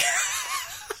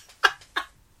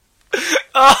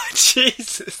 Oh,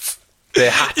 Jesus. They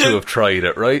had to have tried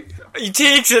it, right? He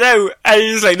takes it out and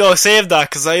he's like, no, save that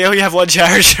because I only have one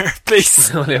charger,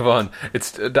 please. I only have one.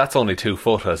 That's only 2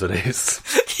 foot as it is.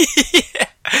 Yeah.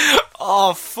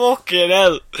 Oh, fucking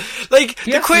hell. Like,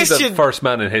 He the has to be question... the first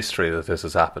man in history that this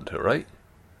has happened to, right?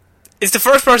 It's the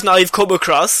first person I've come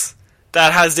across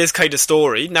that has this kind of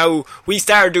story. Now, we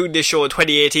started doing this show in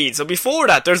 2018, so before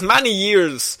that, there's many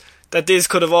years that this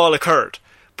could have all occurred.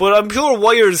 But I'm sure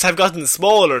wires have gotten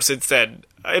smaller since then.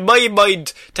 In my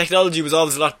mind, technology was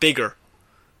always a lot bigger.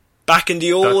 Back in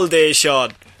the old days,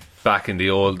 Sean. Back in the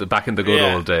good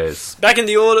old days. Back in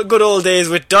the good old days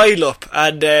with dial-up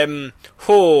and,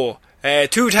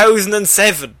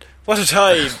 2007. What a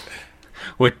time.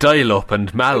 With dial-up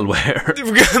and malware.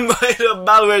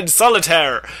 Malware and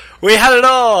solitaire. We had it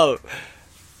all.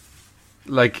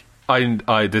 Like,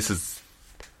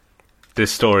 this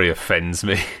story offends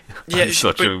me on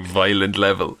such a violent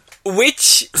level.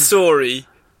 Which story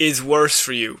is worse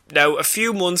for you? Now, a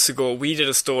few months ago, we did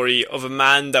a story of a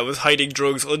man that was hiding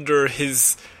drugs under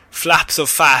his flaps of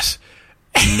fat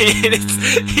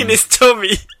in his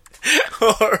tummy.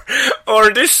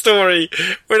 Or this story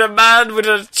with a man with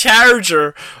a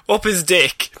charger up his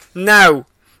dick. Now,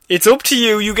 it's up to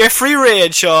you. You get free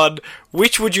rein, Sean.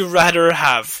 Which would you rather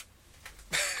have?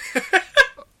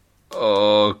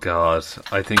 Oh, God.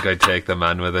 I think I'd take the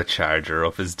man with a charger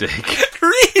up his dick.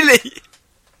 Really?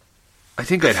 I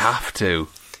think I'd have to.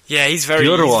 Yeah, he's very...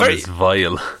 The other one is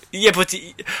vile. Yeah, but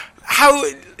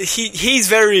he's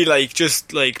very, like,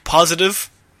 just, like, positive.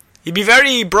 He'd be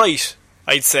very bright,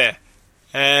 I'd say.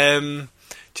 What?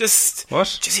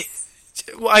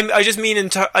 I just mean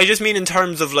in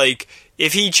terms of, like,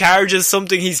 if he charges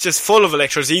something, he's just full of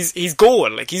electricity. He's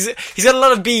going, like, he's got a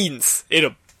lot of beans in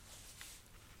him.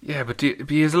 Yeah, but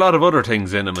he has a lot of other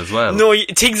things in him as well. No,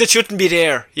 things that shouldn't be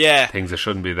there. Yeah, things that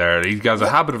shouldn't be there. He has a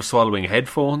habit of swallowing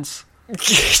headphones.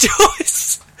 He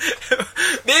does.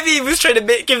 Maybe he was trying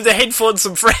to give the headphones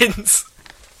some friends.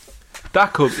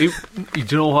 That could... You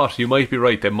know what? You might be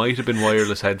right. They might have been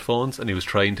wireless headphones and he was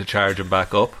trying to charge them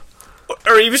back up.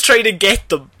 or he was trying to get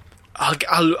them.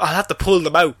 I'll have to pull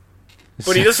them out.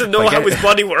 But he doesn't know how his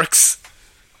body works.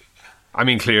 I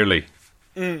mean, clearly,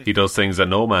 he does things that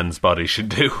no man's body should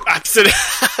do.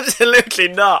 Absolutely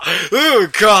not. Oh,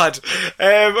 God.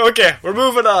 Okay, we're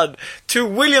moving on. To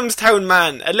Williamstown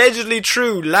man, allegedly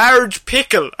true, large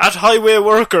pickle at highway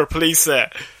worker, police say.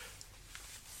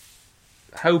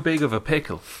 How big of a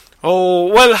pickle? Oh,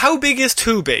 well, how big is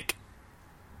too big?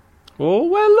 Oh,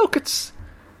 well, look, it's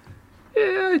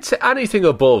anything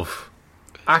above.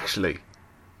 Actually,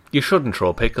 you shouldn't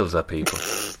throw pickles at people.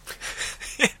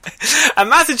 A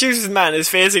Massachusetts man is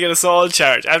facing an assault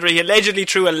charge after he allegedly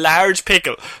threw a large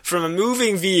pickle from a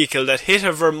moving vehicle that hit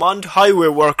a Vermont highway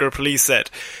worker, police said.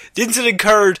 The incident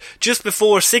occurred just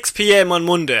before 6 p.m. on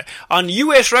Monday on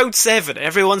US Route 7,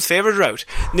 everyone's favourite route,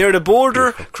 near the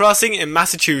border crossing in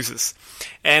Massachusetts.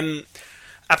 A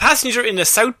passenger in a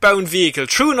southbound vehicle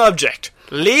threw an object,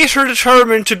 later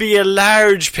determined to be a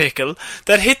large pickle,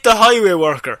 that hit the highway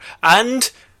worker and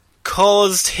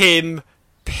caused him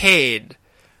pain.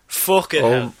 Fucking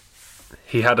hell.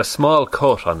 He had a small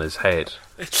cut on his head,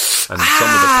 and some of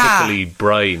the pickly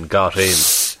brine got in.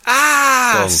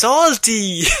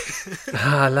 Salty.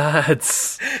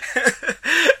 Lads.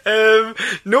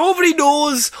 Nobody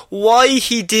knows why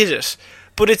he did it,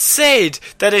 but it's said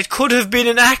that it could have been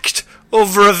an act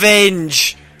of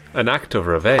revenge. An act of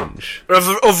revenge?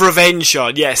 Of revenge,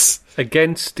 Sean, yes.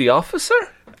 Against the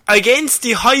officer? Against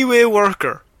the highway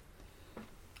worker.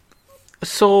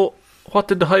 So, what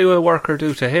did the highway worker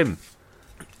do to him?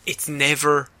 It's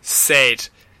never said.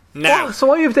 Now, so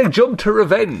why have they jumped to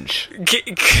revenge?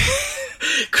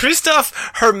 Christoph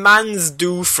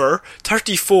Hermansdorfer,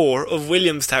 34, of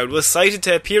Williamstown, was cited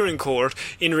to appear in court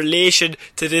in relation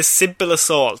to this simple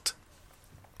assault.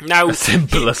 Now, a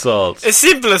simple assault,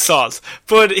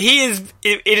 but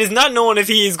it is not known if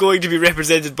he is going to be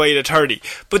represented by an attorney.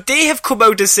 But they have come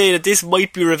out to say that this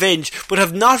might be revenge, but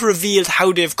have not revealed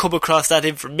how they've come across that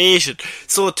information.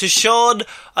 So to Sean,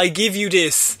 I give you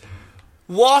this.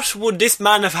 What would this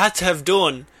man have had to have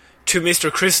done to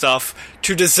Mr. Christoph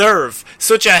to deserve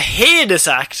such a heinous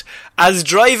act as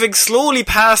driving slowly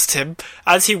past him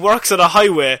as he works on a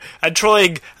highway and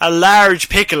throwing a large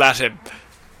pickle at him?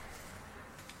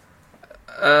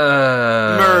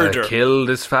 Murder. Killed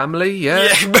his family, yeah.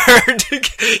 Yeah, murder.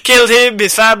 Killed him,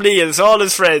 his family, and all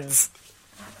his friends.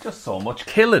 Just so much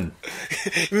killing.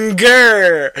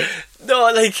 Grr.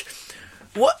 No, like,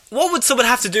 what would someone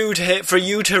have to do for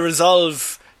you to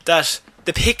resolve that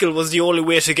the pickle was the only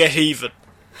way to get even?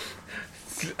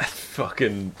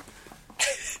 Fucking...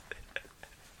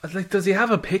 Like, does he have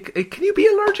a pick? Can you be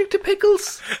allergic to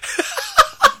pickles?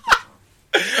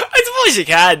 I suppose you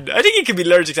can. I think you can be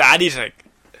allergic to anything.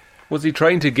 Was he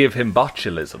trying to give him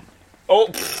botulism? Oh,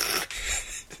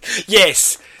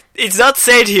 yes. It's not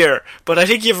said here, but I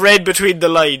think you've read between the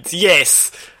lines.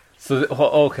 Yes. So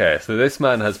this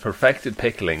man has perfected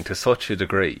pickling to such a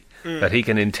degree that he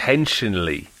can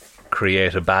intentionally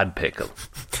create a bad pickle.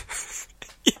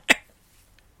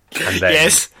 And then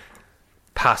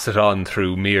pass it on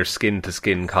through mere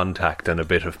skin-to-skin contact and a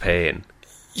bit of pain.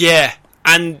 Yeah.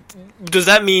 And does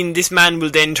that mean this man will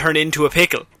then turn into a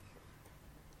pickle?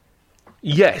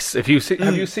 Yes. Have you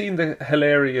seen the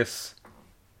hilarious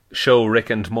show Rick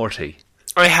and Morty?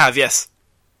 I have, yes.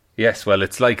 Yes, well,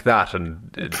 it's like that, and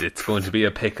it's going to be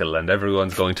a pickle, and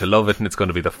everyone's going to love it, and it's going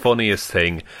to be the funniest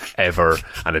thing ever,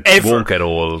 and it won't get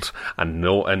old, and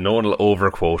no one will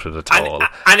overquote it at all.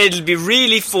 And it'll be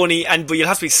really funny, but you'll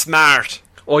have to be smart.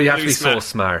 Oh, you have to be so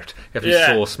smart. You have to be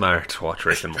so smart to watch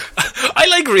Rick and Morty. I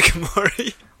like Rick and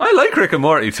Morty. I like Rick and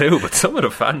Morty too, but some of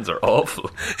the fans are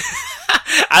awful.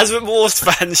 As with most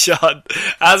fans, Sean.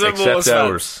 Except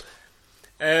ours.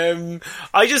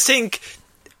 I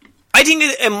think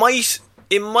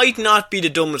it might not be the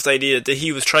dumbest idea that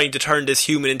he was trying to turn this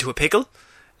human into a pickle.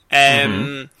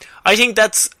 I think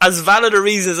that's as valid a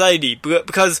reason as I need,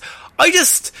 because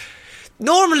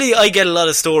normally I get a lot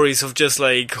of stories of just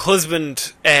like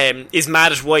husband is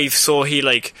mad at wife, so he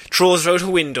like throws her out a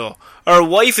window, or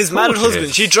wife is mad at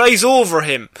husband, she drives over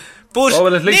him. But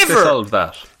at least they solved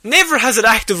that. Never has an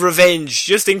act of revenge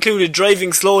just included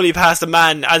driving slowly past a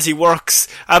man as he works,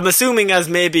 I'm assuming as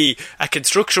maybe a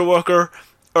construction worker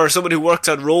or someone who works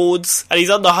on roads, and he's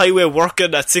on the highway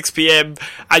working at 6 p.m,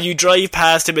 and you drive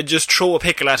past him and just throw a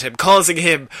pickle at him, causing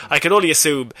him, I can only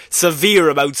assume, severe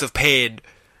amounts of pain.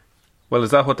 Well,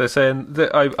 is that what they're saying?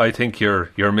 I think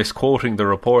you're misquoting the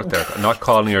report there, not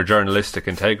calling your journalistic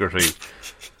integrity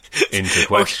into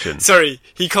question. Sorry,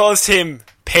 he caused him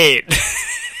pain.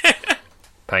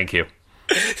 Thank you.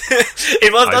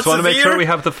 It was I just want to make sure we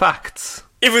have the facts.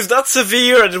 It was not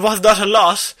severe and it was not a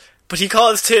lot, but he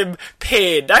caused him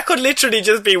pain. That could literally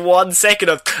just be 1 second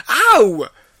of, ow!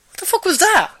 What the fuck was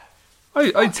that?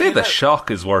 I'd say the shock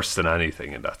is worse than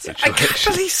anything in that situation. I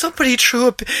can't believe somebody threw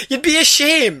a... You'd be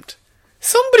ashamed.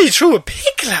 Somebody threw a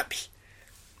pickle at me.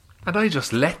 And I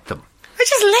just let them.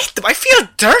 I feel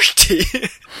dirty.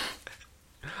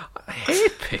 I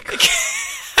hate pickles.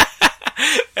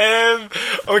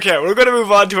 Okay, we're going to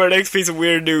move on to our next piece of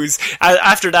weird news.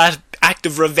 After that act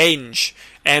of revenge.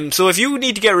 So if you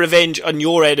need to get revenge on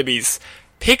your enemies,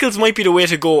 pickles might be the way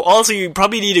to go. Also, you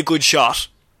probably need a good shot.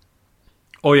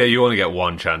 Oh yeah, you only get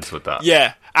one chance with that.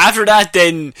 Yeah. After that,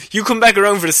 then, you come back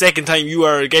around for the second time, you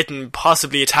are getting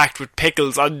possibly attacked with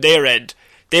pickles on their end.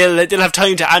 They'll have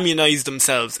time to immunise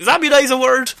themselves. Is immunise a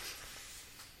word?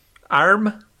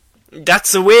 Arm?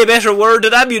 That's a way better word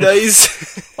than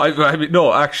immunise. I mean,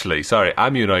 no, actually, sorry.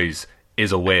 Immunise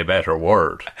is a way better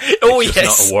word. Oh, it's yes.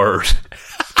 just not a word.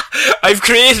 I've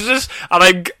created it,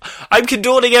 and I'm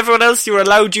condoning everyone else. You are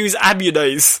allowed to use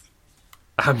immunise.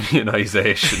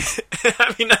 Immunisation.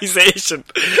 Immunisation.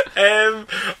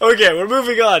 Okay, we're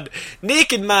moving on.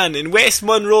 Naked man in West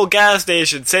Monroe gas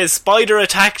station says spider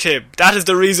attacked him. That is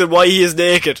the reason why he is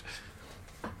naked.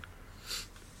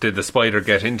 Did the spider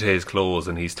get into his clothes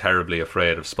and he's terribly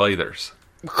afraid of spiders?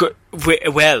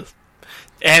 Well,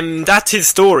 that's his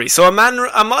story. So a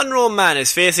Monroe man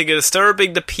is facing a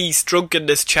disturbing the peace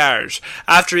drunkenness charge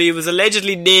after he was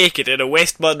allegedly naked in a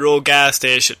West Monroe gas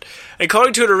station.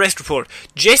 According to an arrest report,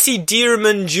 Jesse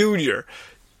Dearman Jr.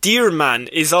 Dearman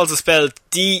is also spelled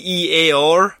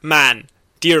D-E-A-R, man.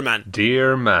 Dearman.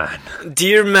 Dearman.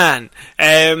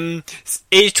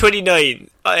 Age 29.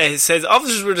 Says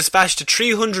officers were dispatched to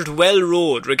 300 Well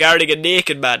Road regarding a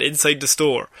naked man inside the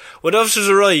store. When officers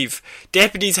arrived,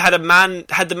 deputies had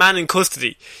the man in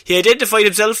custody. He identified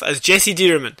himself as Jesse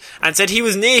Dearman and said he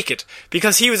was naked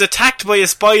because he was attacked by a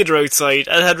spider outside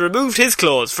and had removed his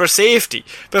clothes for safety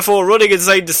before running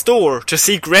inside the store to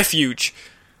seek refuge.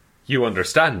 You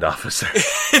understand, officer.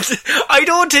 I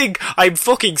don't think I'm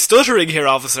fucking stuttering here,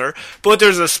 officer, but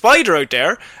there's a spider out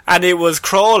there and it was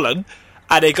crawling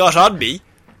and it got on me.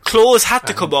 Clothes had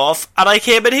to come off and I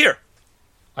came in here.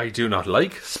 I do not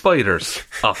like spiders,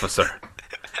 officer.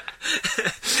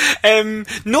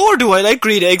 Nor do I like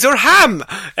green eggs or ham.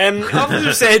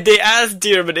 Officer said they asked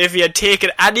Dearman if he had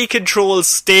taken any controlled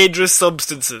dangerous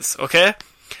substances, okay?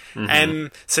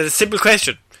 So the simple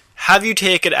question, have you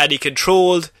taken any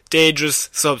controlled dangerous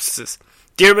substances?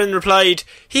 Dearman replied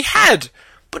he had,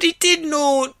 but he did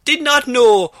not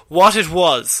know what it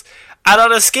was. And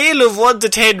on a scale of 1 to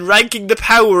 10 ranking the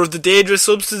power of the dangerous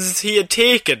substances he had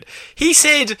taken, he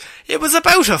said it was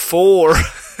about a 4.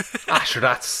 Asher,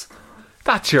 that's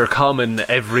your common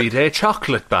everyday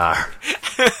chocolate bar.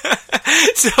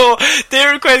 So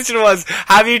their question was,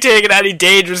 have you taken any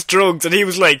dangerous drugs? And he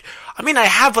was like, I mean I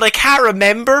have, but I can't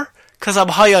remember because I'm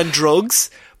high on drugs,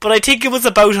 but I think it was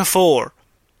about a 4.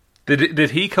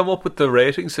 Did he come up with the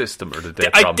rating system, or did they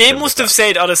prompt they him must with have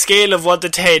said on a scale of 1 to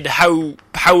 10 how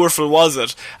powerful was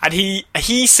it, and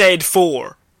he said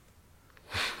 4.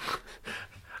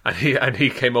 And he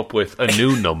came up with a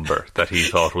new number that he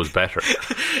thought was better.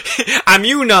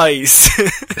 Immunise.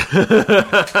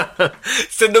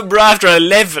 It's the number after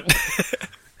 11.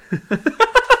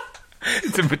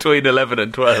 It's in between 11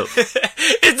 and 12.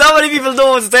 It's not many people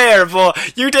know it's there,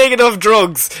 but you take enough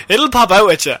drugs, it'll pop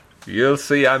out at you. You'll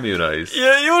see Immunise.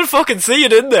 Yeah, you'll fucking see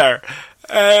it in there.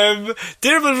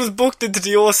 Dearman was booked into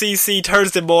the OCC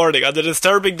Thursday morning on the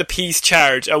disturbing the peace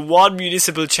charge and one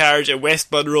municipal charge in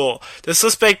West Monroe. The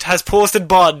suspect has posted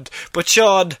bond, but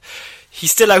Sean,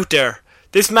 he's still out there.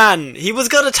 This man, he was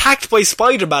got attacked by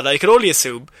Spider-Man, I can only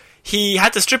assume. He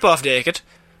had to strip off naked,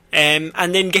 and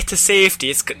then get to safety.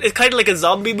 It's kind of like a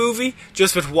zombie movie,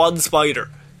 just with one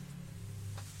spider.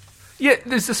 Yeah,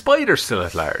 is the spider still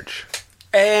at large?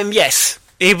 Yes.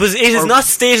 It is not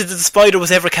stated that the spider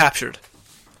was ever captured.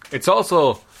 It's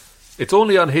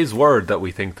only on his word that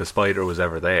we think the spider was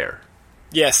ever there.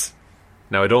 Yes.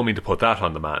 Now, I don't mean to put that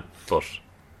on the man, but...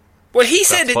 Well, he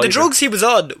said the drugs he was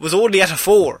on was only at a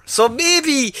 4, so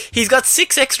maybe he's got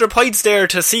 6 extra pints there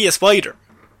to see a spider.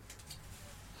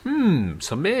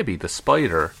 So maybe the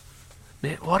spider...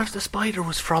 What if the spider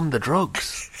was from the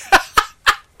drugs?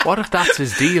 What if that's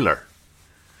his dealer?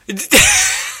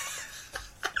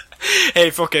 Hey,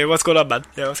 fucking, what's going on, man?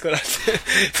 Yeah, what's going on?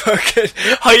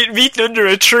 Fucking, meeting under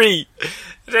a tree.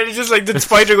 And then he just, like, the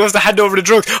spider goes to hand over the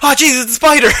drugs. Oh, Jesus, the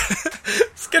spider!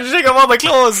 It's gonna take off all my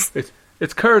clothes.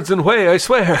 It's curds and whey, I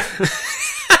swear.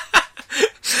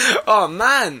 Oh,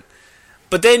 man.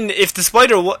 But then, if the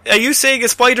spider... Are you saying a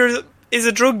spider is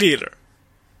a drug dealer?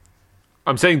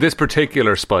 I'm saying this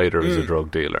particular spider is a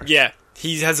drug dealer. Yeah.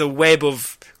 he has a web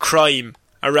of crime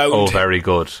around him. Very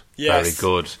good. Yes.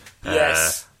 Very good.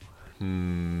 Yes.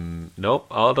 Nope,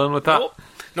 all done with that.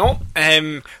 No.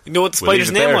 You know what the We'll leave spider's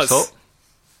it name there, was? so.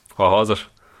 What was it?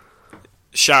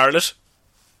 Charlotte.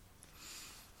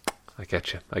 I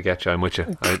get you. I'm with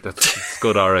you. That's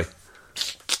good, alright.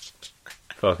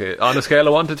 Fuck it. On a scale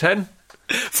of 1 to 10,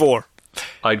 4.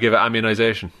 I'd give it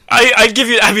immunisation. I'd give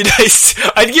you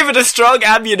immunised. I'd give it a strong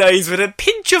immunised with a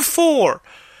pinch of 4.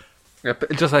 Yeah,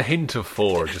 just a hint of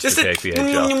 4, just to take the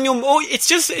edge off. Oh,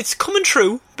 it's coming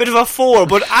true. Bit of a 4,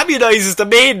 but immunised is the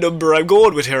main number I'm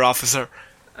going with here, officer.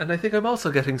 And I think I'm also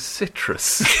getting citrus.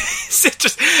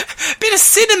 Citrus. Bit of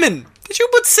cinnamon. Did you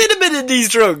put cinnamon in these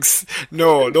drugs?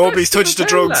 No, nobody's touched the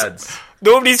drugs. Lads.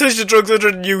 Nobody's touched the drugs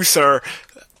other than you, sir.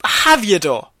 Have you,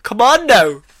 though? Come on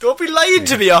now. Don't be lying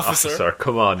to me, officer.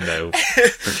 Come on now.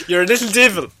 You're a little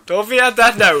devil. Don't be at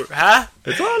that now, huh?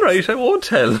 It's alright, I won't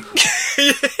tell.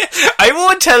 I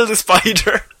won't tell the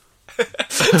spider.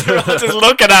 They're all just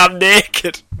looking at him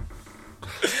naked.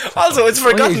 Also, it's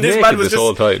forgotten this man was this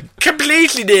whole time.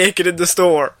 completely naked in the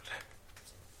store.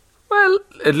 Well,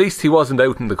 at least he wasn't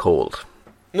out in the cold.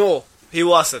 No, he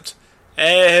wasn't.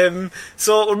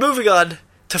 So we're moving on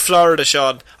to Florida,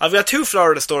 Sean. I've got 2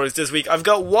 Florida stories this week. I've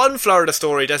got one Florida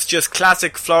story that's just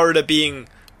classic Florida being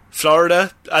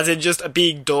Florida, as in just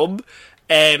being dumb,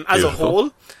 as a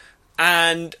whole.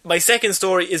 And my second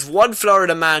story is one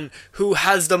Florida man who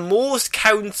has the most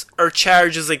counts or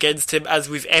charges against him as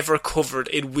we've ever covered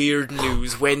in Weird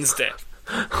News Wednesday.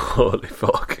 Holy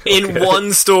fuck. In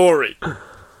one story.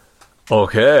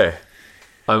 Okay.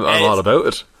 I'm all about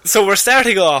it. So we're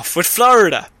starting off with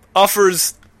Florida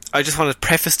offers... I just want to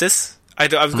preface this. I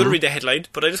was going to read the headline,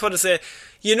 but I just want to say,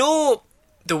 you know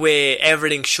the way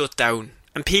everything's shut down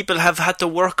and people have had to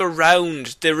work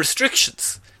around the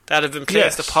restrictions that have been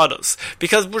placed upon us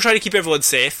because we're trying to keep everyone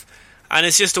safe, and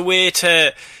it's just a way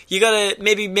to... You got to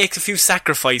maybe make a few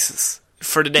sacrifices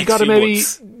for the next few months. You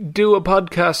got to maybe do a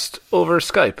podcast over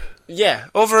Skype. Yeah,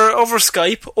 over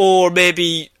Skype, or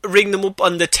maybe ring them up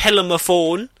on the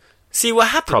telephone. See what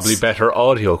happens. Probably better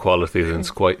audio quality than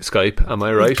Skype, am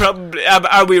I right? Probably.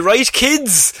 Are we right,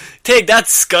 kids? Take that,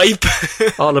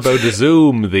 Skype. All about the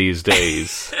Zoom these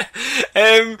days.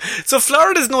 So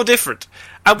Florida's no different.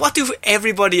 And what do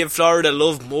everybody in Florida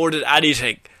love more than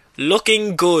anything?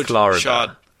 Looking good, Florida.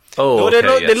 Sean. Oh, no,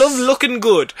 okay, they love looking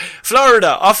good.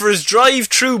 Florida offers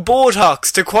drive-through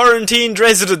Botox to quarantined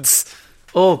residents.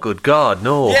 Oh, good God,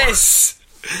 no. Yes.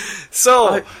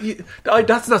 So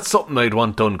that's not something I'd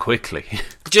want done quickly.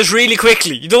 Just really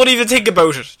quickly. You don't even think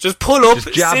about it. Just pull up,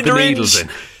 just jab the needles in.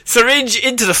 Syringe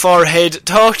into the forehead.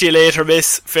 Talk to you later,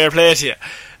 miss. Fair play to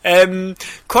you.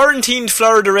 Quarantined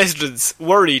Florida residents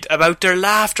worried about their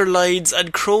laughter lines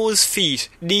and crow's feet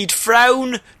need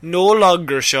frown no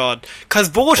longer, Sean, because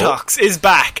Botox is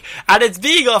back and it's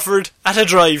being offered at a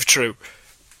drive-through.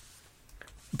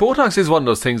 Botox is one of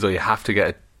those things though you have to get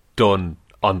it done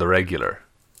on the regular.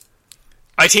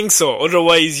 I think so.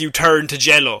 Otherwise, you turn to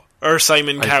Jello or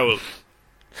Simon Cowell.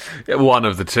 One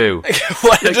of the two.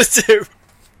 One of the two.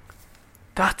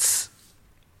 That's...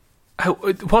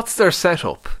 What's their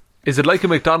setup? Is it like a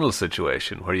McDonald's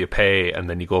situation where you pay and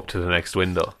then you go up to the next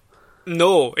window?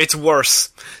 No, it's worse.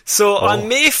 So on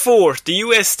May 4th, the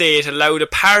US state allowed a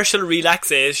partial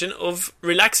relaxing of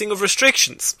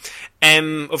restrictions,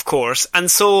 of course. And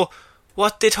so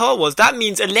what they thought was that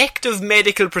means elective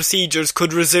medical procedures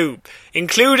could resume,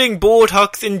 including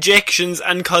Botox injections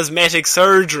and cosmetic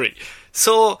surgery.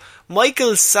 So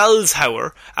Michael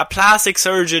Salzhauer, a plastic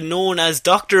surgeon known as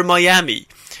Dr. Miami,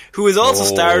 who has also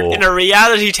starred in a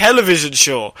reality television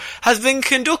show, has been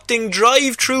conducting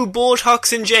drive-through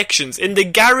Botox injections in the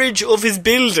garage of his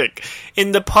building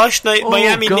in the posh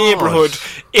Miami neighbourhood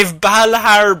of Bal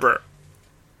Harbour.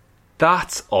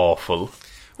 That's awful.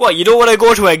 What, you don't want to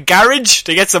go to a garage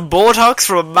to get some Botox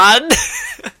from a man?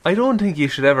 I don't think you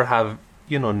should ever have,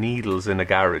 needles in a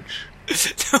garage.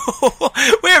 No,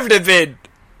 where have they been?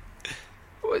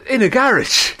 In a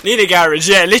garage. In a garage,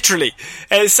 yeah, literally.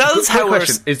 Quick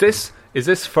question: Is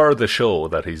this for the show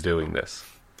that he's doing this?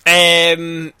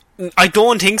 I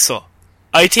don't think so.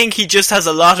 I think he just has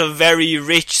a lot of very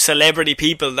rich celebrity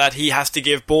people that he has to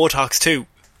give Botox to.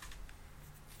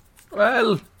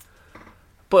 Well,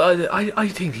 but I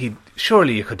think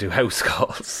surely you could do house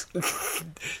calls.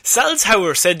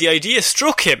 Salzhauer said the idea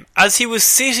struck him as he was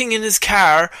sitting in his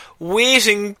car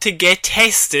waiting to get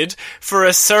tested for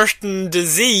a certain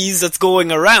disease that's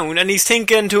going around, and he's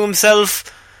thinking to himself,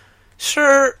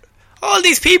 sure, all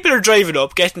these people are driving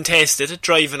up, getting tested,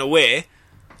 driving away.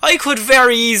 I could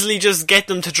very easily just get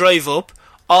them to drive up,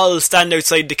 I'll stand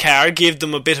outside the car, give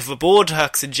them a bit of a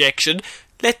Botox injection,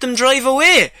 let them drive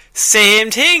away. Same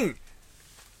thing.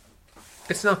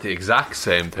 It's not the exact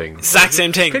same thing. Exact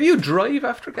same thing. Can you drive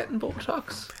after getting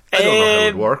Botox? I don't know how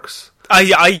it works.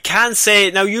 I can't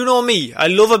say. Now, you know me. I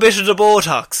love a bit of the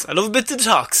Botox. I love a bit of the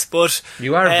tox, but...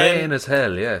 You are vain as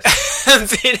hell, yes. I'm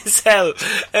vain as hell.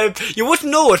 You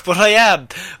wouldn't know it, but I am.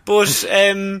 But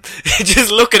just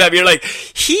looking at me, you're like,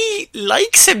 he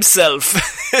likes himself.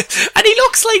 And he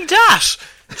looks like that.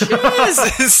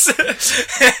 Jesus.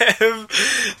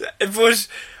 But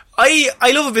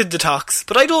I love a bit of the tox,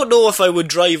 but I don't know if I would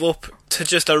drive up to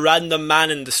just a random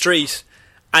man in the street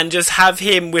and just have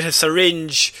him with a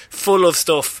syringe full of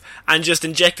stuff and just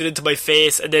inject it into my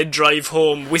face and then drive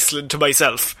home whistling to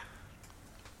myself.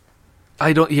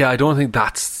 I don't think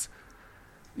that's,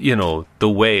 the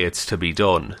way it's to be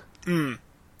done.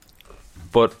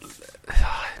 But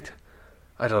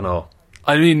I don't know.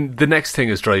 I mean, the next thing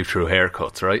is drive-through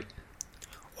haircuts, right?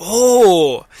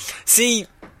 Oh, see,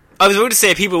 I was going to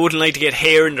say people wouldn't like to get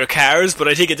hair in their cars, but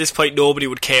I think at this point nobody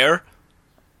would care.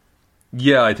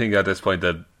 Yeah, I think at this point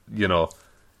that,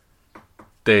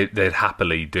 they'd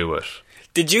happily do it.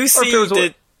 Did you see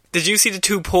the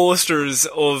two posters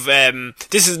of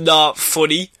this is not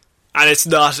funny and it's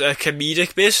not a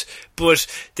comedic bit, but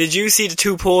did you see the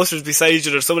two posters beside each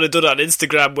other? Someone had done it on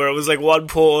Instagram where it was like one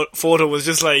photo was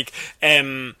just like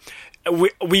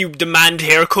we demand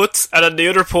haircuts, and on the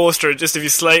other poster, just if you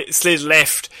slid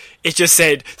left, it just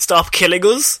said stop killing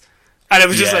us, and it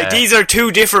was just like, these are two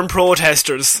different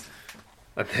protesters.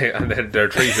 And they're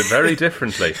treated very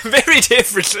differently. Very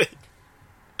differently.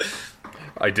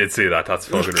 I did see that. That's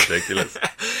fucking ridiculous.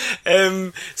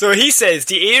 So he says,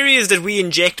 the areas that we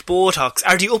inject Botox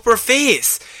are the upper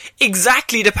face.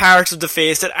 Exactly the parts of the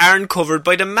face that aren't covered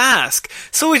by the mask.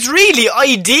 So it's really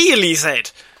ideal, he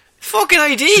said. Fucking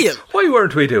ideal. Why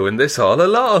weren't we doing this all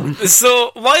along?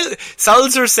 So,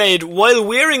 Salzer said, while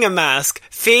wearing a mask,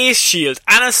 face shield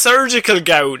and a surgical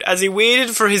gown as he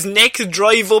waited for his next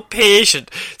drive-up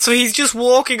patient. So he's just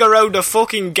walking around a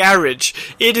fucking garage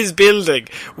in his building,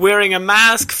 wearing a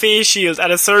mask, face shield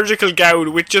and a surgical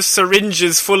gown with just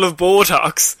syringes full of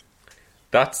Botox.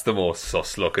 That's the most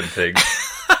sus-looking thing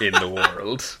in the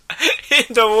world.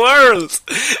 In the world.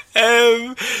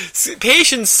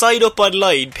 Patients sign up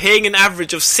online, paying an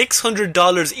average of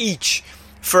 $600 each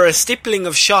for a stippling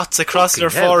of shots across their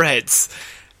foreheads.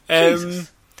 A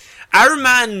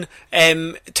man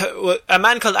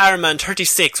called Arman,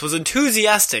 36, was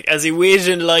enthusiastic as he waited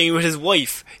in line with his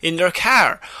wife in their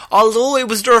car, although it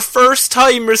was their first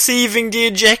time receiving the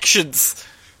injections.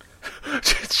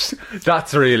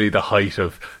 That's really the height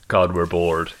of God, we're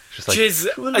bored. Just like,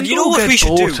 and you know what we should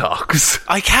Botox? do?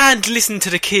 I can't listen to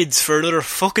the kids for another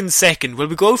fucking second. Will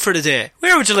we go out for the day?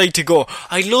 Where would you like to go?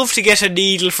 I'd love to get a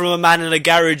needle from a man in a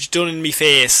garage done in me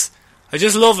face. I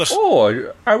just love it.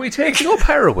 Oh, are we taking up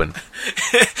heroin?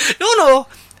 No,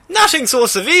 nothing so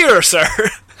severe, sir.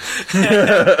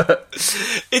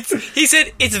 He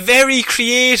said it's very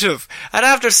creative, and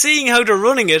after seeing how they're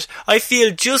running it, I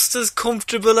feel just as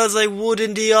comfortable as I would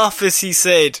in the office, he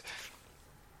said.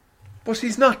 But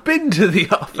he's not been to the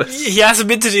office. He hasn't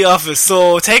been to the office,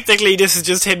 so technically this is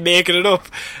just him making it up.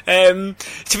 To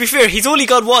be fair, he's only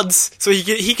gone once, so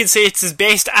he can say it's his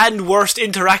best and worst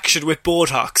interaction with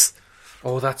Botox.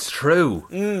 Oh, that's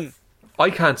true. I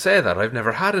can't say that. I've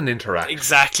never had an interaction.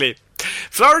 Exactly.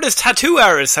 Florida's tattoo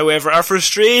artists, however, are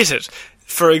frustrated.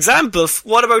 For example,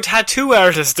 what about tattoo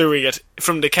artists doing it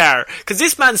from the car? Because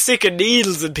this man's sticking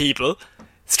needles in people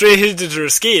straight into their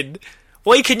skin.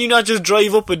 Why can you not just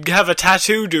drive up and have a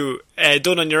tattoo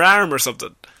done on your arm or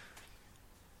something?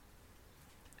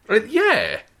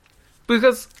 Yeah.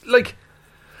 Because,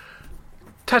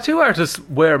 tattoo artists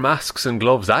wear masks and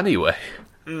gloves anyway.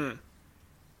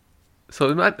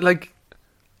 So,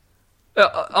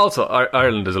 also,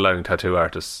 Ireland is allowing tattoo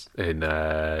artists in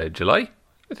July,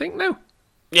 I think, now.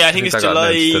 Yeah, I think it's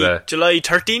July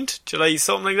 13th, July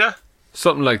something like that.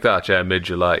 Something like that, yeah,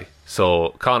 mid-July.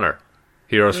 So, Connor,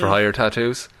 Heroes for Hire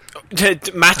tattoos?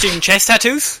 Matching chest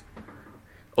tattoos?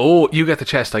 Oh, you get the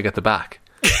chest, I get the back.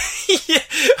 Yeah.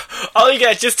 All you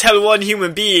get, just tell one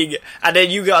human being, and then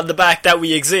you get on the back that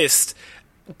we exist.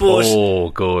 But, oh,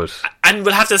 good. And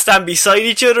we'll have to stand beside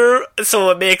each other,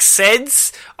 so it makes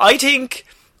sense. I think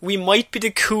we might be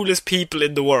the coolest people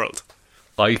in the world.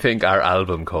 I think our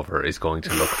album cover is going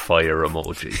to look fire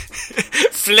emoji.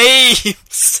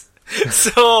 Flames!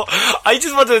 So, I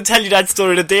just wanted to tell you that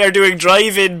story, that they are doing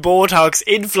drive-in Botox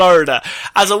in Florida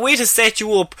as a way to set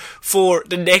you up for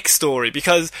the next story,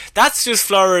 because that's just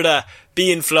Florida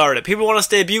being Florida. People want to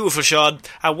stay beautiful, Sean,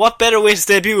 and what better way to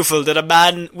stay beautiful than a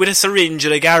man with a syringe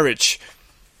in a garage?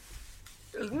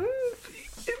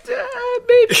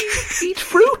 Maybe eat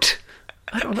fruit.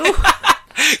 I don't know.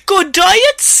 Good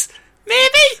diets?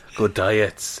 Maybe? Good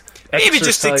diets. Maybe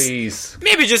Exercise.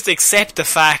 maybe just accept the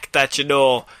fact that, you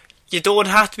know, you don't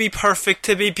have to be perfect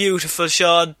to be beautiful,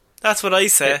 Sean. That's what I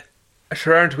say.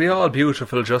 Sure, aren't we all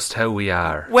beautiful just how we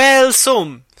are? Well,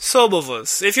 some of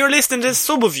us. If you're listening to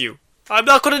some of you, I'm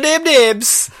not going to name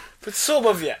names, but some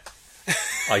of you.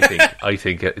 I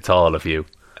think it's all of you.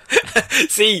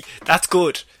 See, that's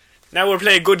good. Now we're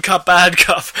playing good cop, bad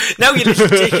cop. Now you little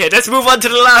dickhead. Let's move on to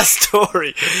the last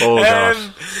story. Oh,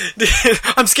 God.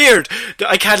 I'm scared.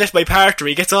 I can't let my partner.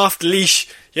 He gets off the leash.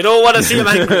 You don't want to see him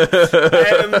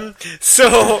angry.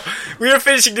 So, we are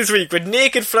finishing this week with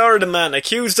naked Florida man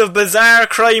accused of bizarre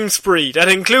crime spree that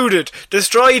included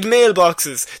destroyed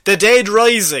mailboxes, the dead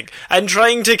rising, and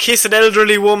trying to kiss an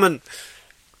elderly woman.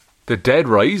 The Dead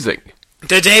Rising?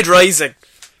 The dead rising.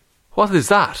 What is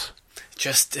that?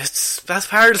 That's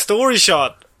part of the story,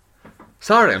 Sean.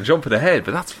 Sorry, I'm jumping ahead,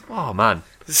 but that's... Oh, man.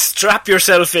 Strap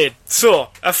yourself in. So,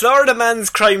 a Florida man's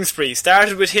crime spree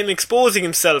started with him exposing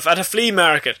himself at a flea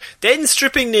market, then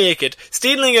stripping naked,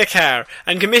 stealing a car,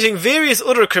 and committing various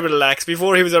other criminal acts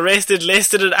before he was arrested less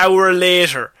than an hour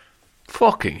later.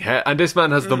 Fucking hell. And this man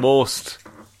has the most,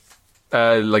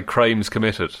 crimes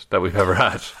committed that we've ever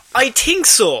had. I think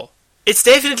so. It's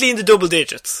definitely in the double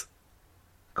digits.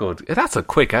 Good. That's a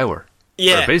quick hour.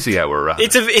 Yeah. Or a busy hour, rather.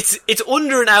 It's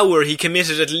under an hour he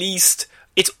committed at least...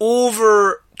 It's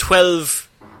over 12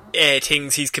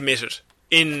 things he's committed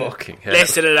in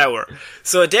less than an hour.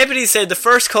 So deputies said the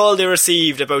first call they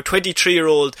received about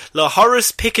 23-year-old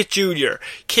LaHorace Pickett Jr.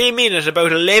 came in at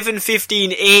about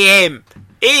 11:15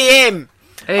 a.m.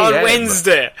 on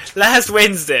Wednesday, last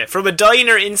Wednesday, from a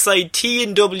diner inside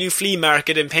T&W Flea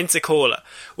Market in Pensacola,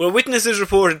 where witnesses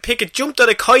reported Pickett jumped on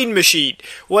a coin machine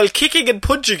while kicking and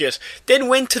punching it, then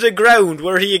went to the ground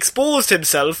where he exposed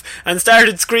himself and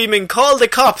started screaming, "Call the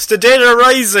cops, the dead are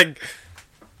rising!"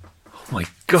 Oh my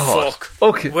God. Fuck.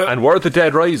 Okay, Well, and were the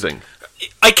dead rising?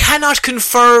 I cannot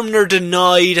confirm nor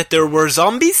deny that there were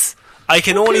zombies. I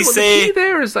can only say... The key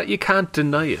there is that you can't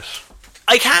deny it.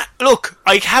 I can't... Look,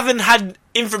 I haven't had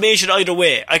information either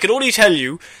way. I can only tell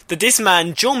you that this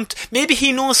man jumped. Maybe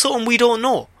he knows something we don't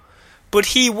know. But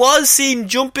he was seen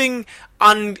jumping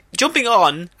on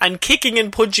and kicking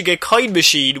and punching a coin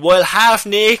machine while half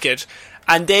naked,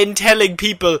 and then telling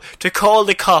people to call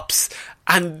the cops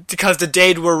and because the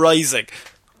dead were rising.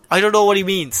 I don't know what he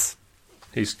means.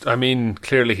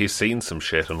 Clearly he's seen some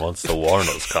shit and wants to warn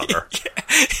us, Connor.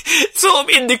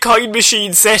 Something in the coin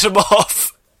machine set him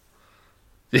off.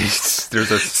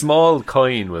 There's a small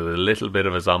coin with a little bit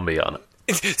of a zombie on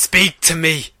it. Speak to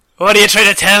me. What are you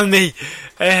trying to tell me?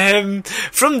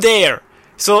 From there,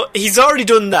 so he's already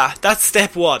done that. That's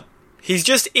step one. He's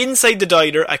just inside the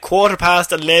diner at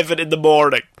 11:15 in the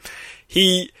morning.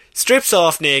 He strips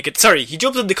off naked. He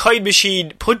jumps on the coin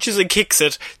machine, punches and kicks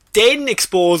it, then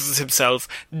exposes himself,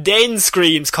 then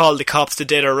screams, "Call the cops, the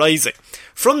dead are rising."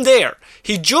 From there,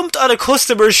 he jumped on a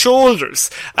customer's shoulders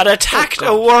and attacked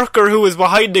a worker who was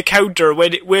behind the counter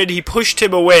when he pushed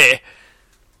him away.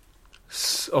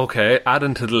 Okay,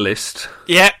 adding to the list.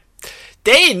 Yeah.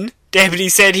 Then, deputy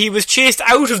said he was chased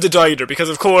out of the diner because,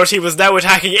 of course, he was now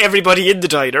attacking everybody in the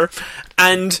diner,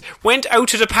 and went out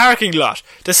to the parking lot,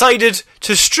 decided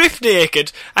to strip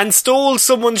naked, and stole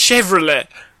someone's Chevrolet.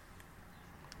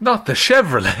 Not the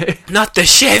Chevrolet. Not the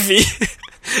Chevy.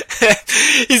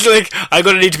 He's like, "I'm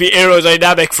going to need to be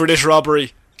aerodynamic for this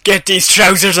robbery. Get these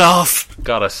trousers off."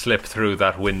 Gotta slip through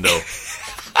that window.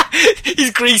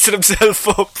 He's greasing himself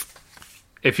up.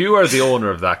 If you are the owner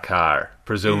of that car,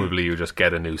 presumably you just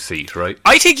get a new seat, right?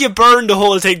 I think you burn the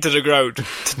whole thing to the ground,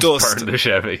 to dust. Burn the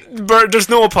Chevy. There's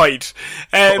no point.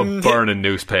 Burn a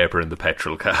newspaper in the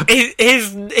petrol cap.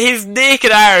 His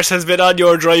naked arse has been on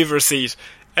your driver's seat.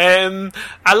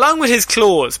 Along with his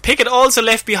clothes, Pickett also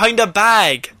left behind a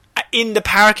bag in the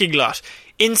parking lot.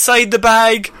 Inside the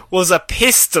bag was a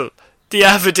pistol, the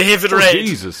affidavit read.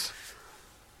 Jesus.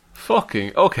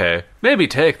 Fucking, okay. Maybe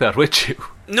take that with you.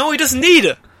 No, he doesn't need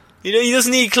it. He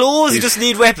doesn't need clothes, he just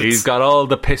needs weapons. He's got all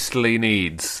the pistol he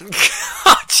needs.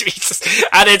 Oh, Jesus.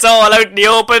 And it's all out in the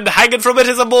open. Hanging from it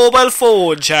is a mobile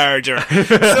phone charger.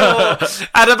 So,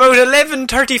 at about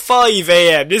 11:35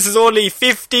 a.m, this is only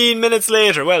 15 minutes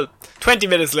later, 20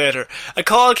 minutes later, a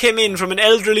call came in from an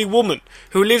elderly woman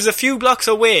who lives a few blocks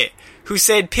away, who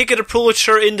said Pickett approached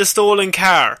her in the stolen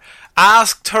car,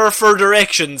 asked her for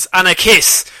directions and a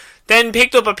kiss, then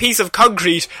picked up a piece of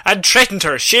concrete and threatened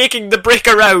her, shaking the brick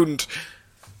around.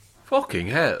 Fucking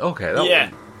hell. Okay,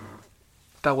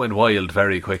 that went wild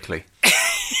very quickly.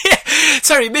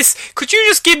 Sorry, miss, could you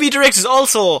just give me directions?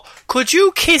 Also, could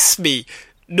you kiss me?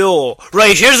 No.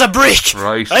 Right, here's a brick.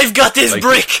 Right. I've got this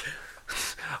brick.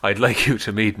 I'd like you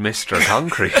to meet Mr.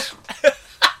 Concrete.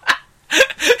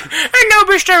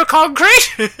 Hello, Mr. Concrete.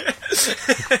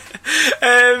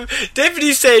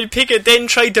 Deputy said Pickett then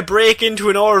tried to break into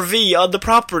an RV on the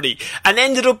property and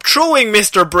ended up throwing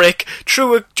Mr. Brick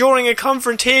during a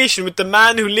confrontation with the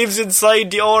man who lives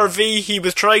inside the RV he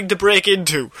was trying to break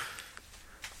into.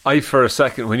 For a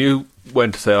second, when you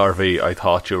went to say RV, I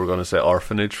thought you were going to say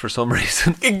orphanage for some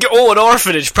reason. Oh, an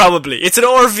orphanage, probably. It's an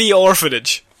RV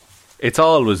orphanage. It's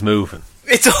always moving.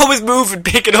 It's always moving,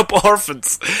 picking up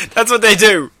orphans. That's what they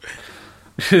do.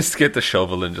 Just get the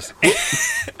shovel and just...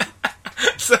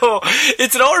 So,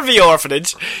 it's an RV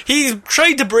orphanage. He's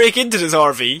trying to break into this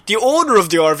RV. The owner of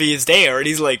the RV is there, and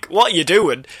he's like, what are you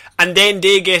doing? And then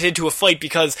they get into a fight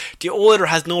because the owner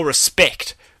has no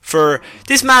respect for...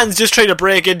 This man's just trying to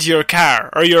break into your car,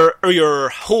 or your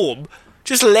home.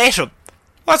 Just let him.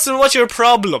 What's your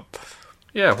problem?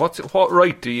 Yeah, what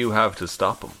right do you have to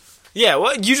stop him? Yeah,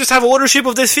 well, you just have ownership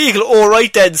of this vehicle. Oh,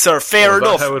 right then, sir. Fair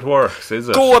enough. That's how it works, is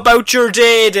it? Go about your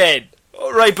day then.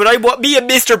 All right, but me and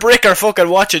Mr. Brick are fucking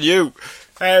watching you.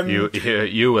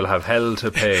 You will have hell to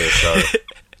pay, sir.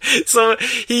 So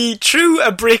he threw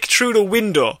a brick through the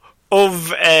window of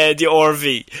the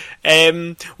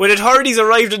RV. When authorities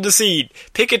arrived on the scene,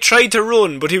 Pickett tried to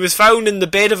run, but he was found in the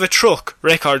bed of a truck,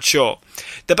 records show.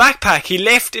 The backpack he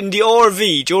left in the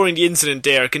RV during the incident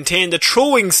there contained a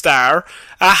throwing star,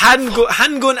 a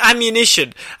handgun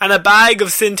ammunition, and a bag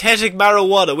of synthetic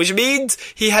marijuana, which means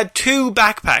he had two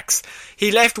backpacks.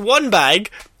 He left one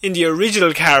bag in the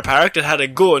original car park that had a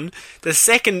gun. The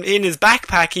second, in his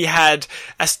backpack, he had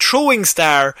a throwing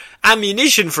star,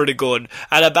 ammunition for the gun,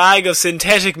 and a bag of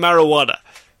synthetic marijuana.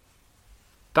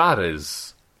 That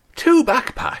is 2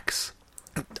 backpacks.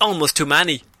 Almost too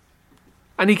many.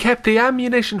 And he kept the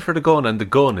ammunition for the gun and the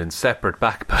gun in separate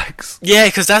backpacks. Yeah,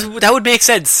 because that would make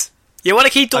sense. You want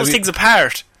to keep those things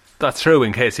apart. That's true,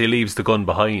 in case he leaves the gun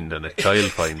behind and a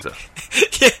child finds it.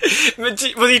 Yeah,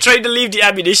 was he trying to leave the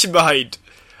ammunition behind?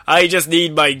 I just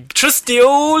need my trusty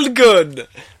old gun.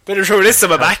 Better throw this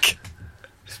in my back.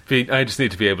 I just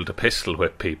need to be able to pistol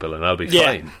whip people and I'll be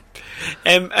fine.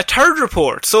 A third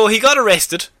report. So he got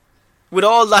arrested with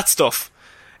all that stuff.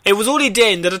 It was only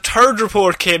then that a third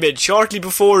report came in shortly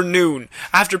before noon,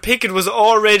 after Pickett was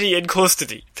already in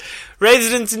custody.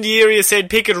 Residents in the area said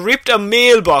Pickett ripped a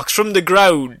mailbox from the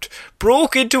ground,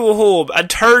 broke into a home and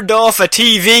turned off a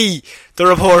TV, the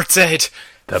report said.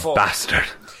 The bastard.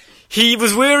 He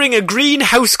was wearing a green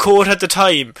housecoat at the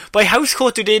time. By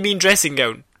housecoat do they mean dressing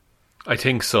gown? I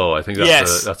think so. I think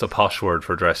that's a posh word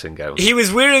for dressing gown. He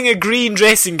was wearing a green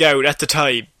dressing gown at the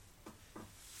time.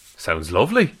 Sounds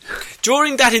lovely.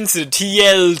 During that incident, he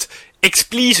yelled,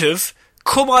 expletive,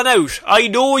 come on out, I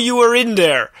know you were in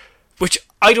there. Which,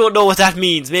 I don't know what that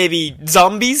means. Maybe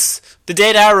zombies? The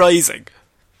dead are rising.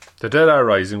 The dead are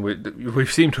rising. We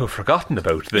seem to have forgotten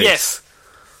about this. Yes.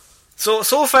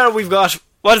 So far we've got...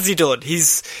 What has he done?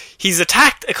 He's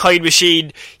attacked a coin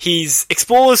machine, he's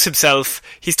exposed himself,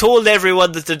 he's told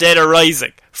everyone that the dead are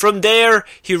rising. From there,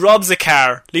 he robs a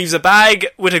car, leaves a bag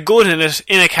with a gun in it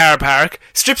in a car park,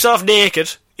 strips off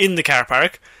naked in the car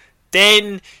park,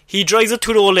 then he drives up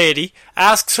to an old lady,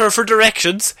 asks her for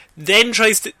directions, then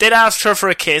asks her for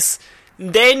a kiss,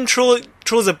 then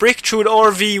throws a brick through an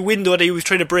RV window that he was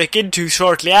trying to break into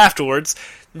shortly afterwards.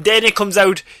 Then it comes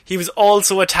out he was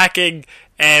also attacking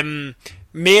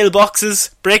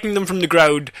mailboxes, breaking them from the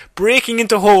ground, breaking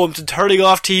into homes and turning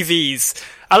off TVs,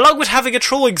 along with having a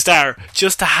throwing star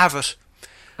just to have it.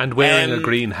 And wearing a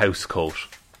green house coat.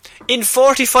 In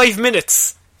 45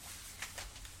 minutes.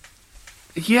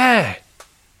 Yeah.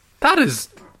 That is...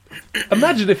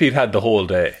 Imagine if he'd had the whole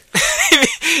day.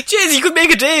 Jeez, he could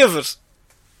make a day of it.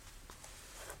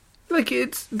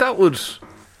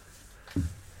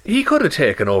 He could have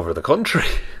taken over the country.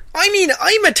 I mean,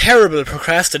 I'm a terrible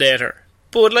procrastinator.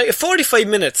 But 45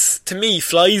 minutes, to me,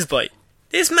 flies by.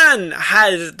 This man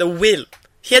had the will.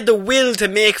 He had the will to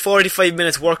make 45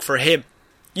 minutes work for him.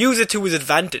 Use it to his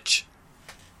advantage.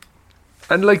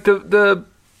 And the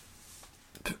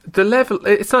level...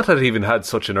 It's not that he even had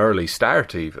such an early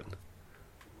start, even.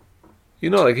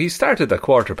 He started at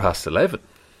 11:15.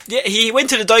 Yeah, he went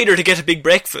to the diner to get a big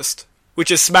breakfast,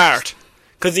 which is smart.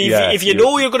 Because if you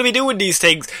know you're going to be doing these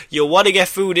things, you want to get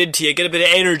food into you, get a bit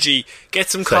of energy, get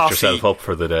some coffee. Set yourself up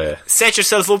for the day. Set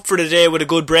yourself up for the day with a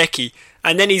good brekkie.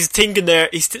 And then he's thinking there,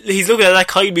 he's looking at that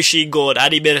kind machine going,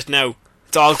 any minute now,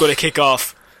 it's all going to kick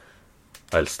off.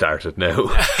 I'll start it now.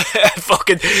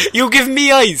 Fucking, you give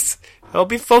me eyes. I'll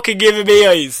be fucking giving me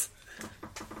eyes.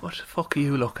 What the fuck are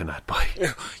you looking at, boy?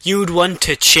 You'd want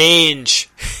to change.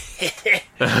 He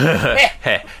looks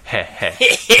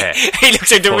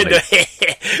out the window.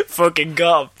 Fucking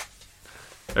gob.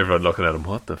 Everyone looking at him,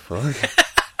 what the fuck?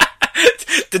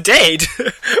 The dead.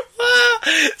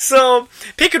 So,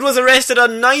 Pickett was arrested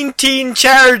on 19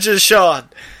 charges, Sean.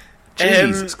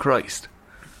 Jesus Christ.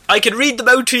 I can read them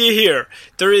out to you here.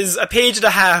 There is a page and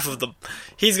a half of them.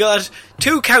 He's got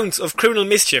 2 counts of criminal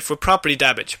mischief with property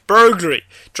damage, burglary,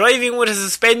 driving with a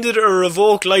suspended or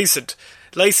revoked license,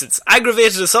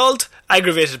 aggravated assault,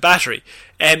 aggravated battery,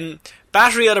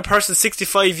 battery on a person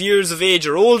 65 years of age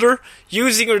or older,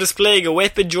 using or displaying a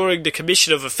weapon during the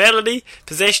commission of a felony,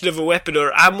 possession of a weapon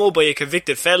or ammo by a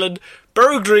convicted felon,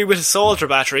 burglary with assault or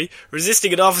battery,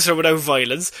 resisting an officer without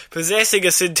violence, possessing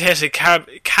a synthetic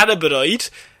cannabinoid,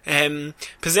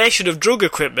 possession of drug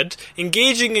equipment,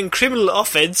 engaging in criminal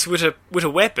offence with a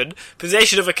weapon,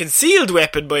 possession of a concealed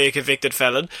weapon by a convicted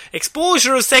felon,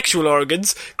 exposure of sexual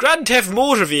organs, grand theft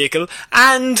motor vehicle,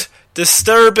 and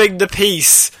disturbing the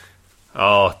peace.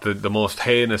 Oh, the most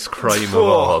heinous crime of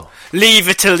all. Leave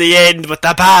it till the end, but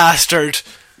the bastard.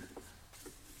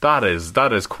 That is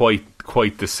quite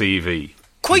the CV.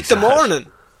 Quite the morning.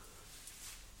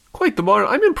 Quite the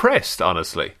morning. I'm impressed,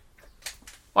 honestly.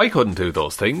 I couldn't do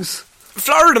those things.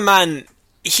 Florida man,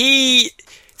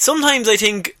 sometimes I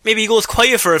think maybe he goes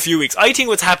quiet for a few weeks. I think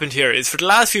what's happened here is for the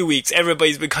last few weeks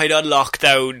everybody's been kind of on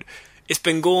lockdown. It's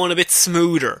been going a bit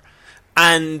smoother.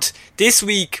 And this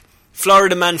week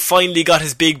Florida man finally got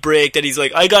his big break that he's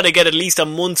like, I gotta get at least a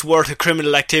month's worth of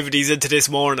criminal activities into this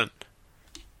morning.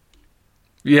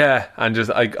 Yeah, and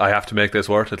just I have to make this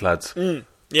worth it, lads.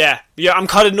 Yeah, I'm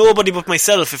calling nobody but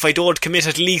myself if I don't commit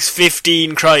at least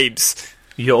 15 crimes.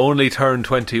 You only turn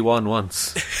 21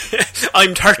 once.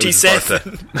 I'm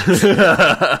 37.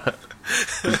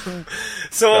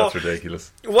 So that's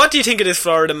ridiculous. What do you think of this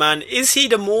Florida man? Is he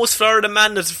the most Florida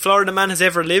man that Florida man has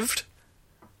ever lived?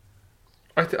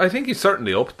 I think he's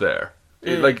certainly up there.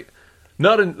 Like,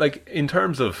 not in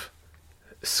terms of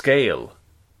scale,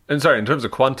 in terms of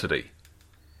quantity.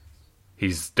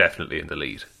 He's definitely in the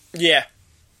lead. Yeah.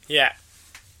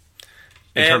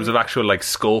 In terms of actual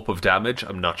scope of damage,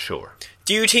 I'm not sure.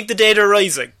 Do you think the dead are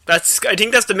rising? I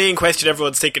think that's the main question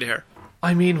everyone's thinking here.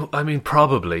 I mean,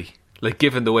 probably.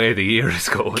 Given the way the year is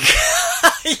going.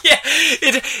 Yeah,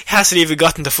 it hasn't even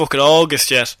gotten to fucking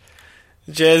August yet.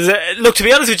 Look, to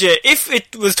be honest with you, if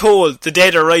it was told the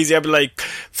dead are rising, I'd be like,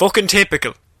 fucking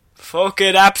typical.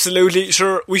 Fucking absolutely,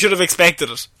 sure, we should have expected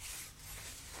it.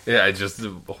 Yeah,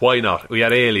 why not? We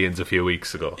had aliens a few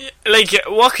weeks ago.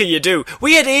 What can you do?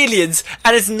 We had aliens,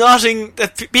 and it's nothing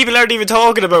that people aren't even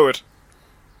talking about.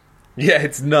 Yeah,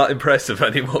 it's not impressive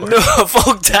anymore. No,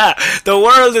 fuck that. The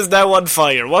world is now on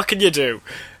fire. What can you do?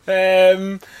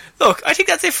 Look, I think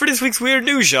that's it for this week's Weird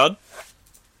News, Sean.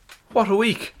 What a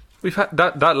week. We've had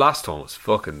that last one was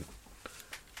fucking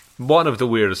one of the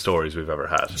weirdest stories we've ever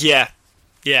had. Yeah.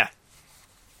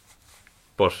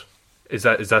 But is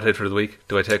that it for the week?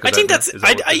 Do I take us out? I think that's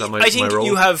I think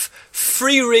you have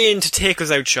free reign to take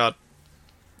us out, Sean.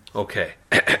 Okay.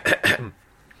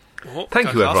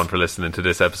 Thank you everyone for listening to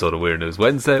this episode of Weird News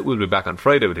Wednesday. We'll be back on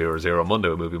Friday with Hero Zero, Monday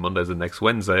with Movie Mondays, and next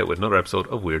Wednesday with another episode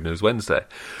of Weird News Wednesday.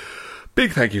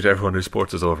 Big thank you to everyone who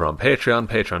supports us over on Patreon,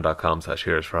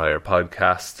 patreon.com/Heroes for Hire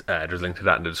podcast. There's a link to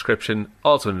that in the description.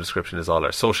 Also in the description is all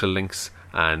our social links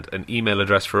and an email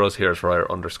address for us,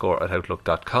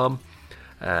 heroesforhire_@outlook.com.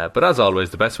 But as always,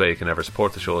 the best way you can ever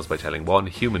support the show is by telling one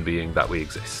human being that we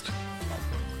exist.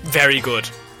 Very good.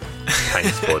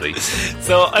 Thanks, buddy.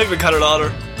 So, I've been Conor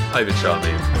Lawler. I've been Sean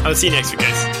Mead. I'll see you next week,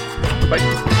 guys. Bye.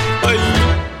 Bye.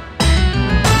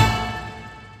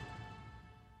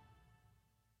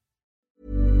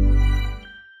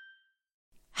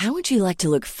 How would you like to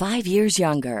look 5 years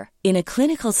younger? In a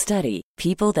clinical study,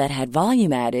 people that had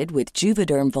volume added with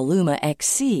Juvederm Voluma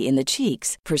XC in the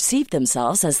cheeks perceived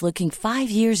themselves as looking 5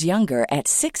 years younger at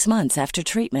 6 months after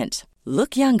treatment.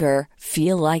 Look younger,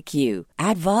 feel like you.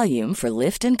 Add volume for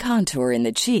lift and contour in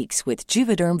the cheeks with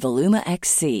Juvederm Voluma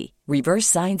XC. Reverse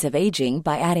signs of aging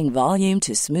by adding volume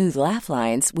to smooth laugh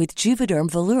lines with Juvederm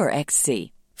Volure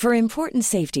XC. For important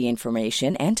safety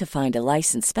information and to find a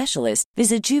licensed specialist,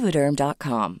 visit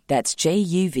Juvederm.com. That's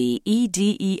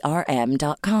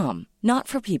JUVEDERM.com. Not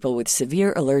for people with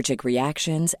severe allergic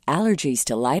reactions, allergies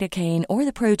to lidocaine, or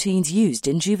the proteins used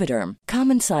in Juvederm.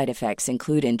 Common side effects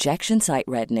include injection site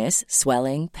redness,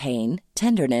 swelling, pain,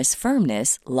 tenderness,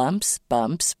 firmness, lumps,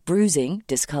 bumps, bruising,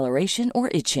 discoloration, or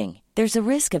itching. There's a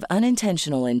risk of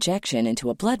unintentional injection into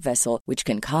a blood vessel, which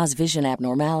can cause vision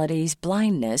abnormalities,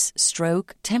 blindness,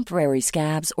 stroke, temporary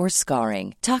scabs, or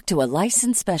scarring. Talk to a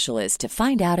licensed specialist to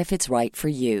find out if it's right for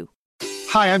you.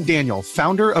 Hi, I'm Daniel,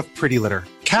 founder of Pretty Litter.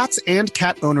 Cats and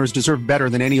cat owners deserve better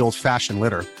than any old-fashioned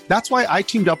litter. That's why I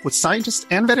teamed up with scientists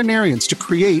and veterinarians to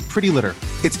create Pretty Litter.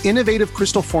 Its innovative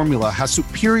crystal formula has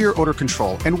superior odor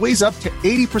control and weighs up to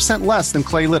 80% less than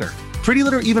clay litter. Pretty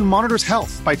Litter even monitors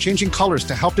health by changing colors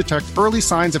to help detect early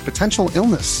signs of potential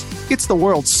illness. It's the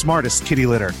world's smartest kitty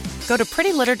litter. Go to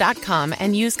prettylitter.com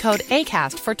and use code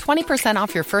ACAST for 20%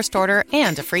 off your first order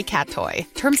and a free cat toy.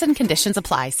 Terms and conditions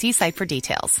apply. See site for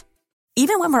details.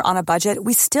 Even when we're on a budget,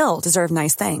 we still deserve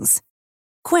nice things.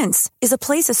 Quince is a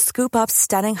place to scoop up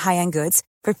stunning high-end goods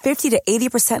for 50 to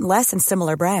 80% less than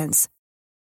similar brands.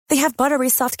 They have buttery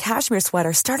soft cashmere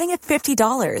sweaters starting at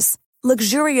 $50,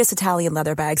 luxurious Italian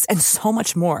leather bags, and so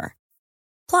much more.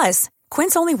 Plus,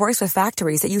 Quince only works with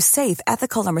factories that use safe,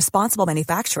 ethical, and responsible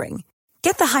manufacturing.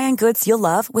 Get the high-end goods you'll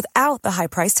love without the high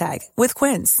price tag with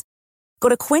Quince. Go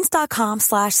to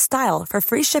quince.com/style for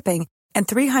free shipping and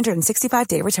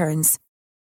 365-day returns.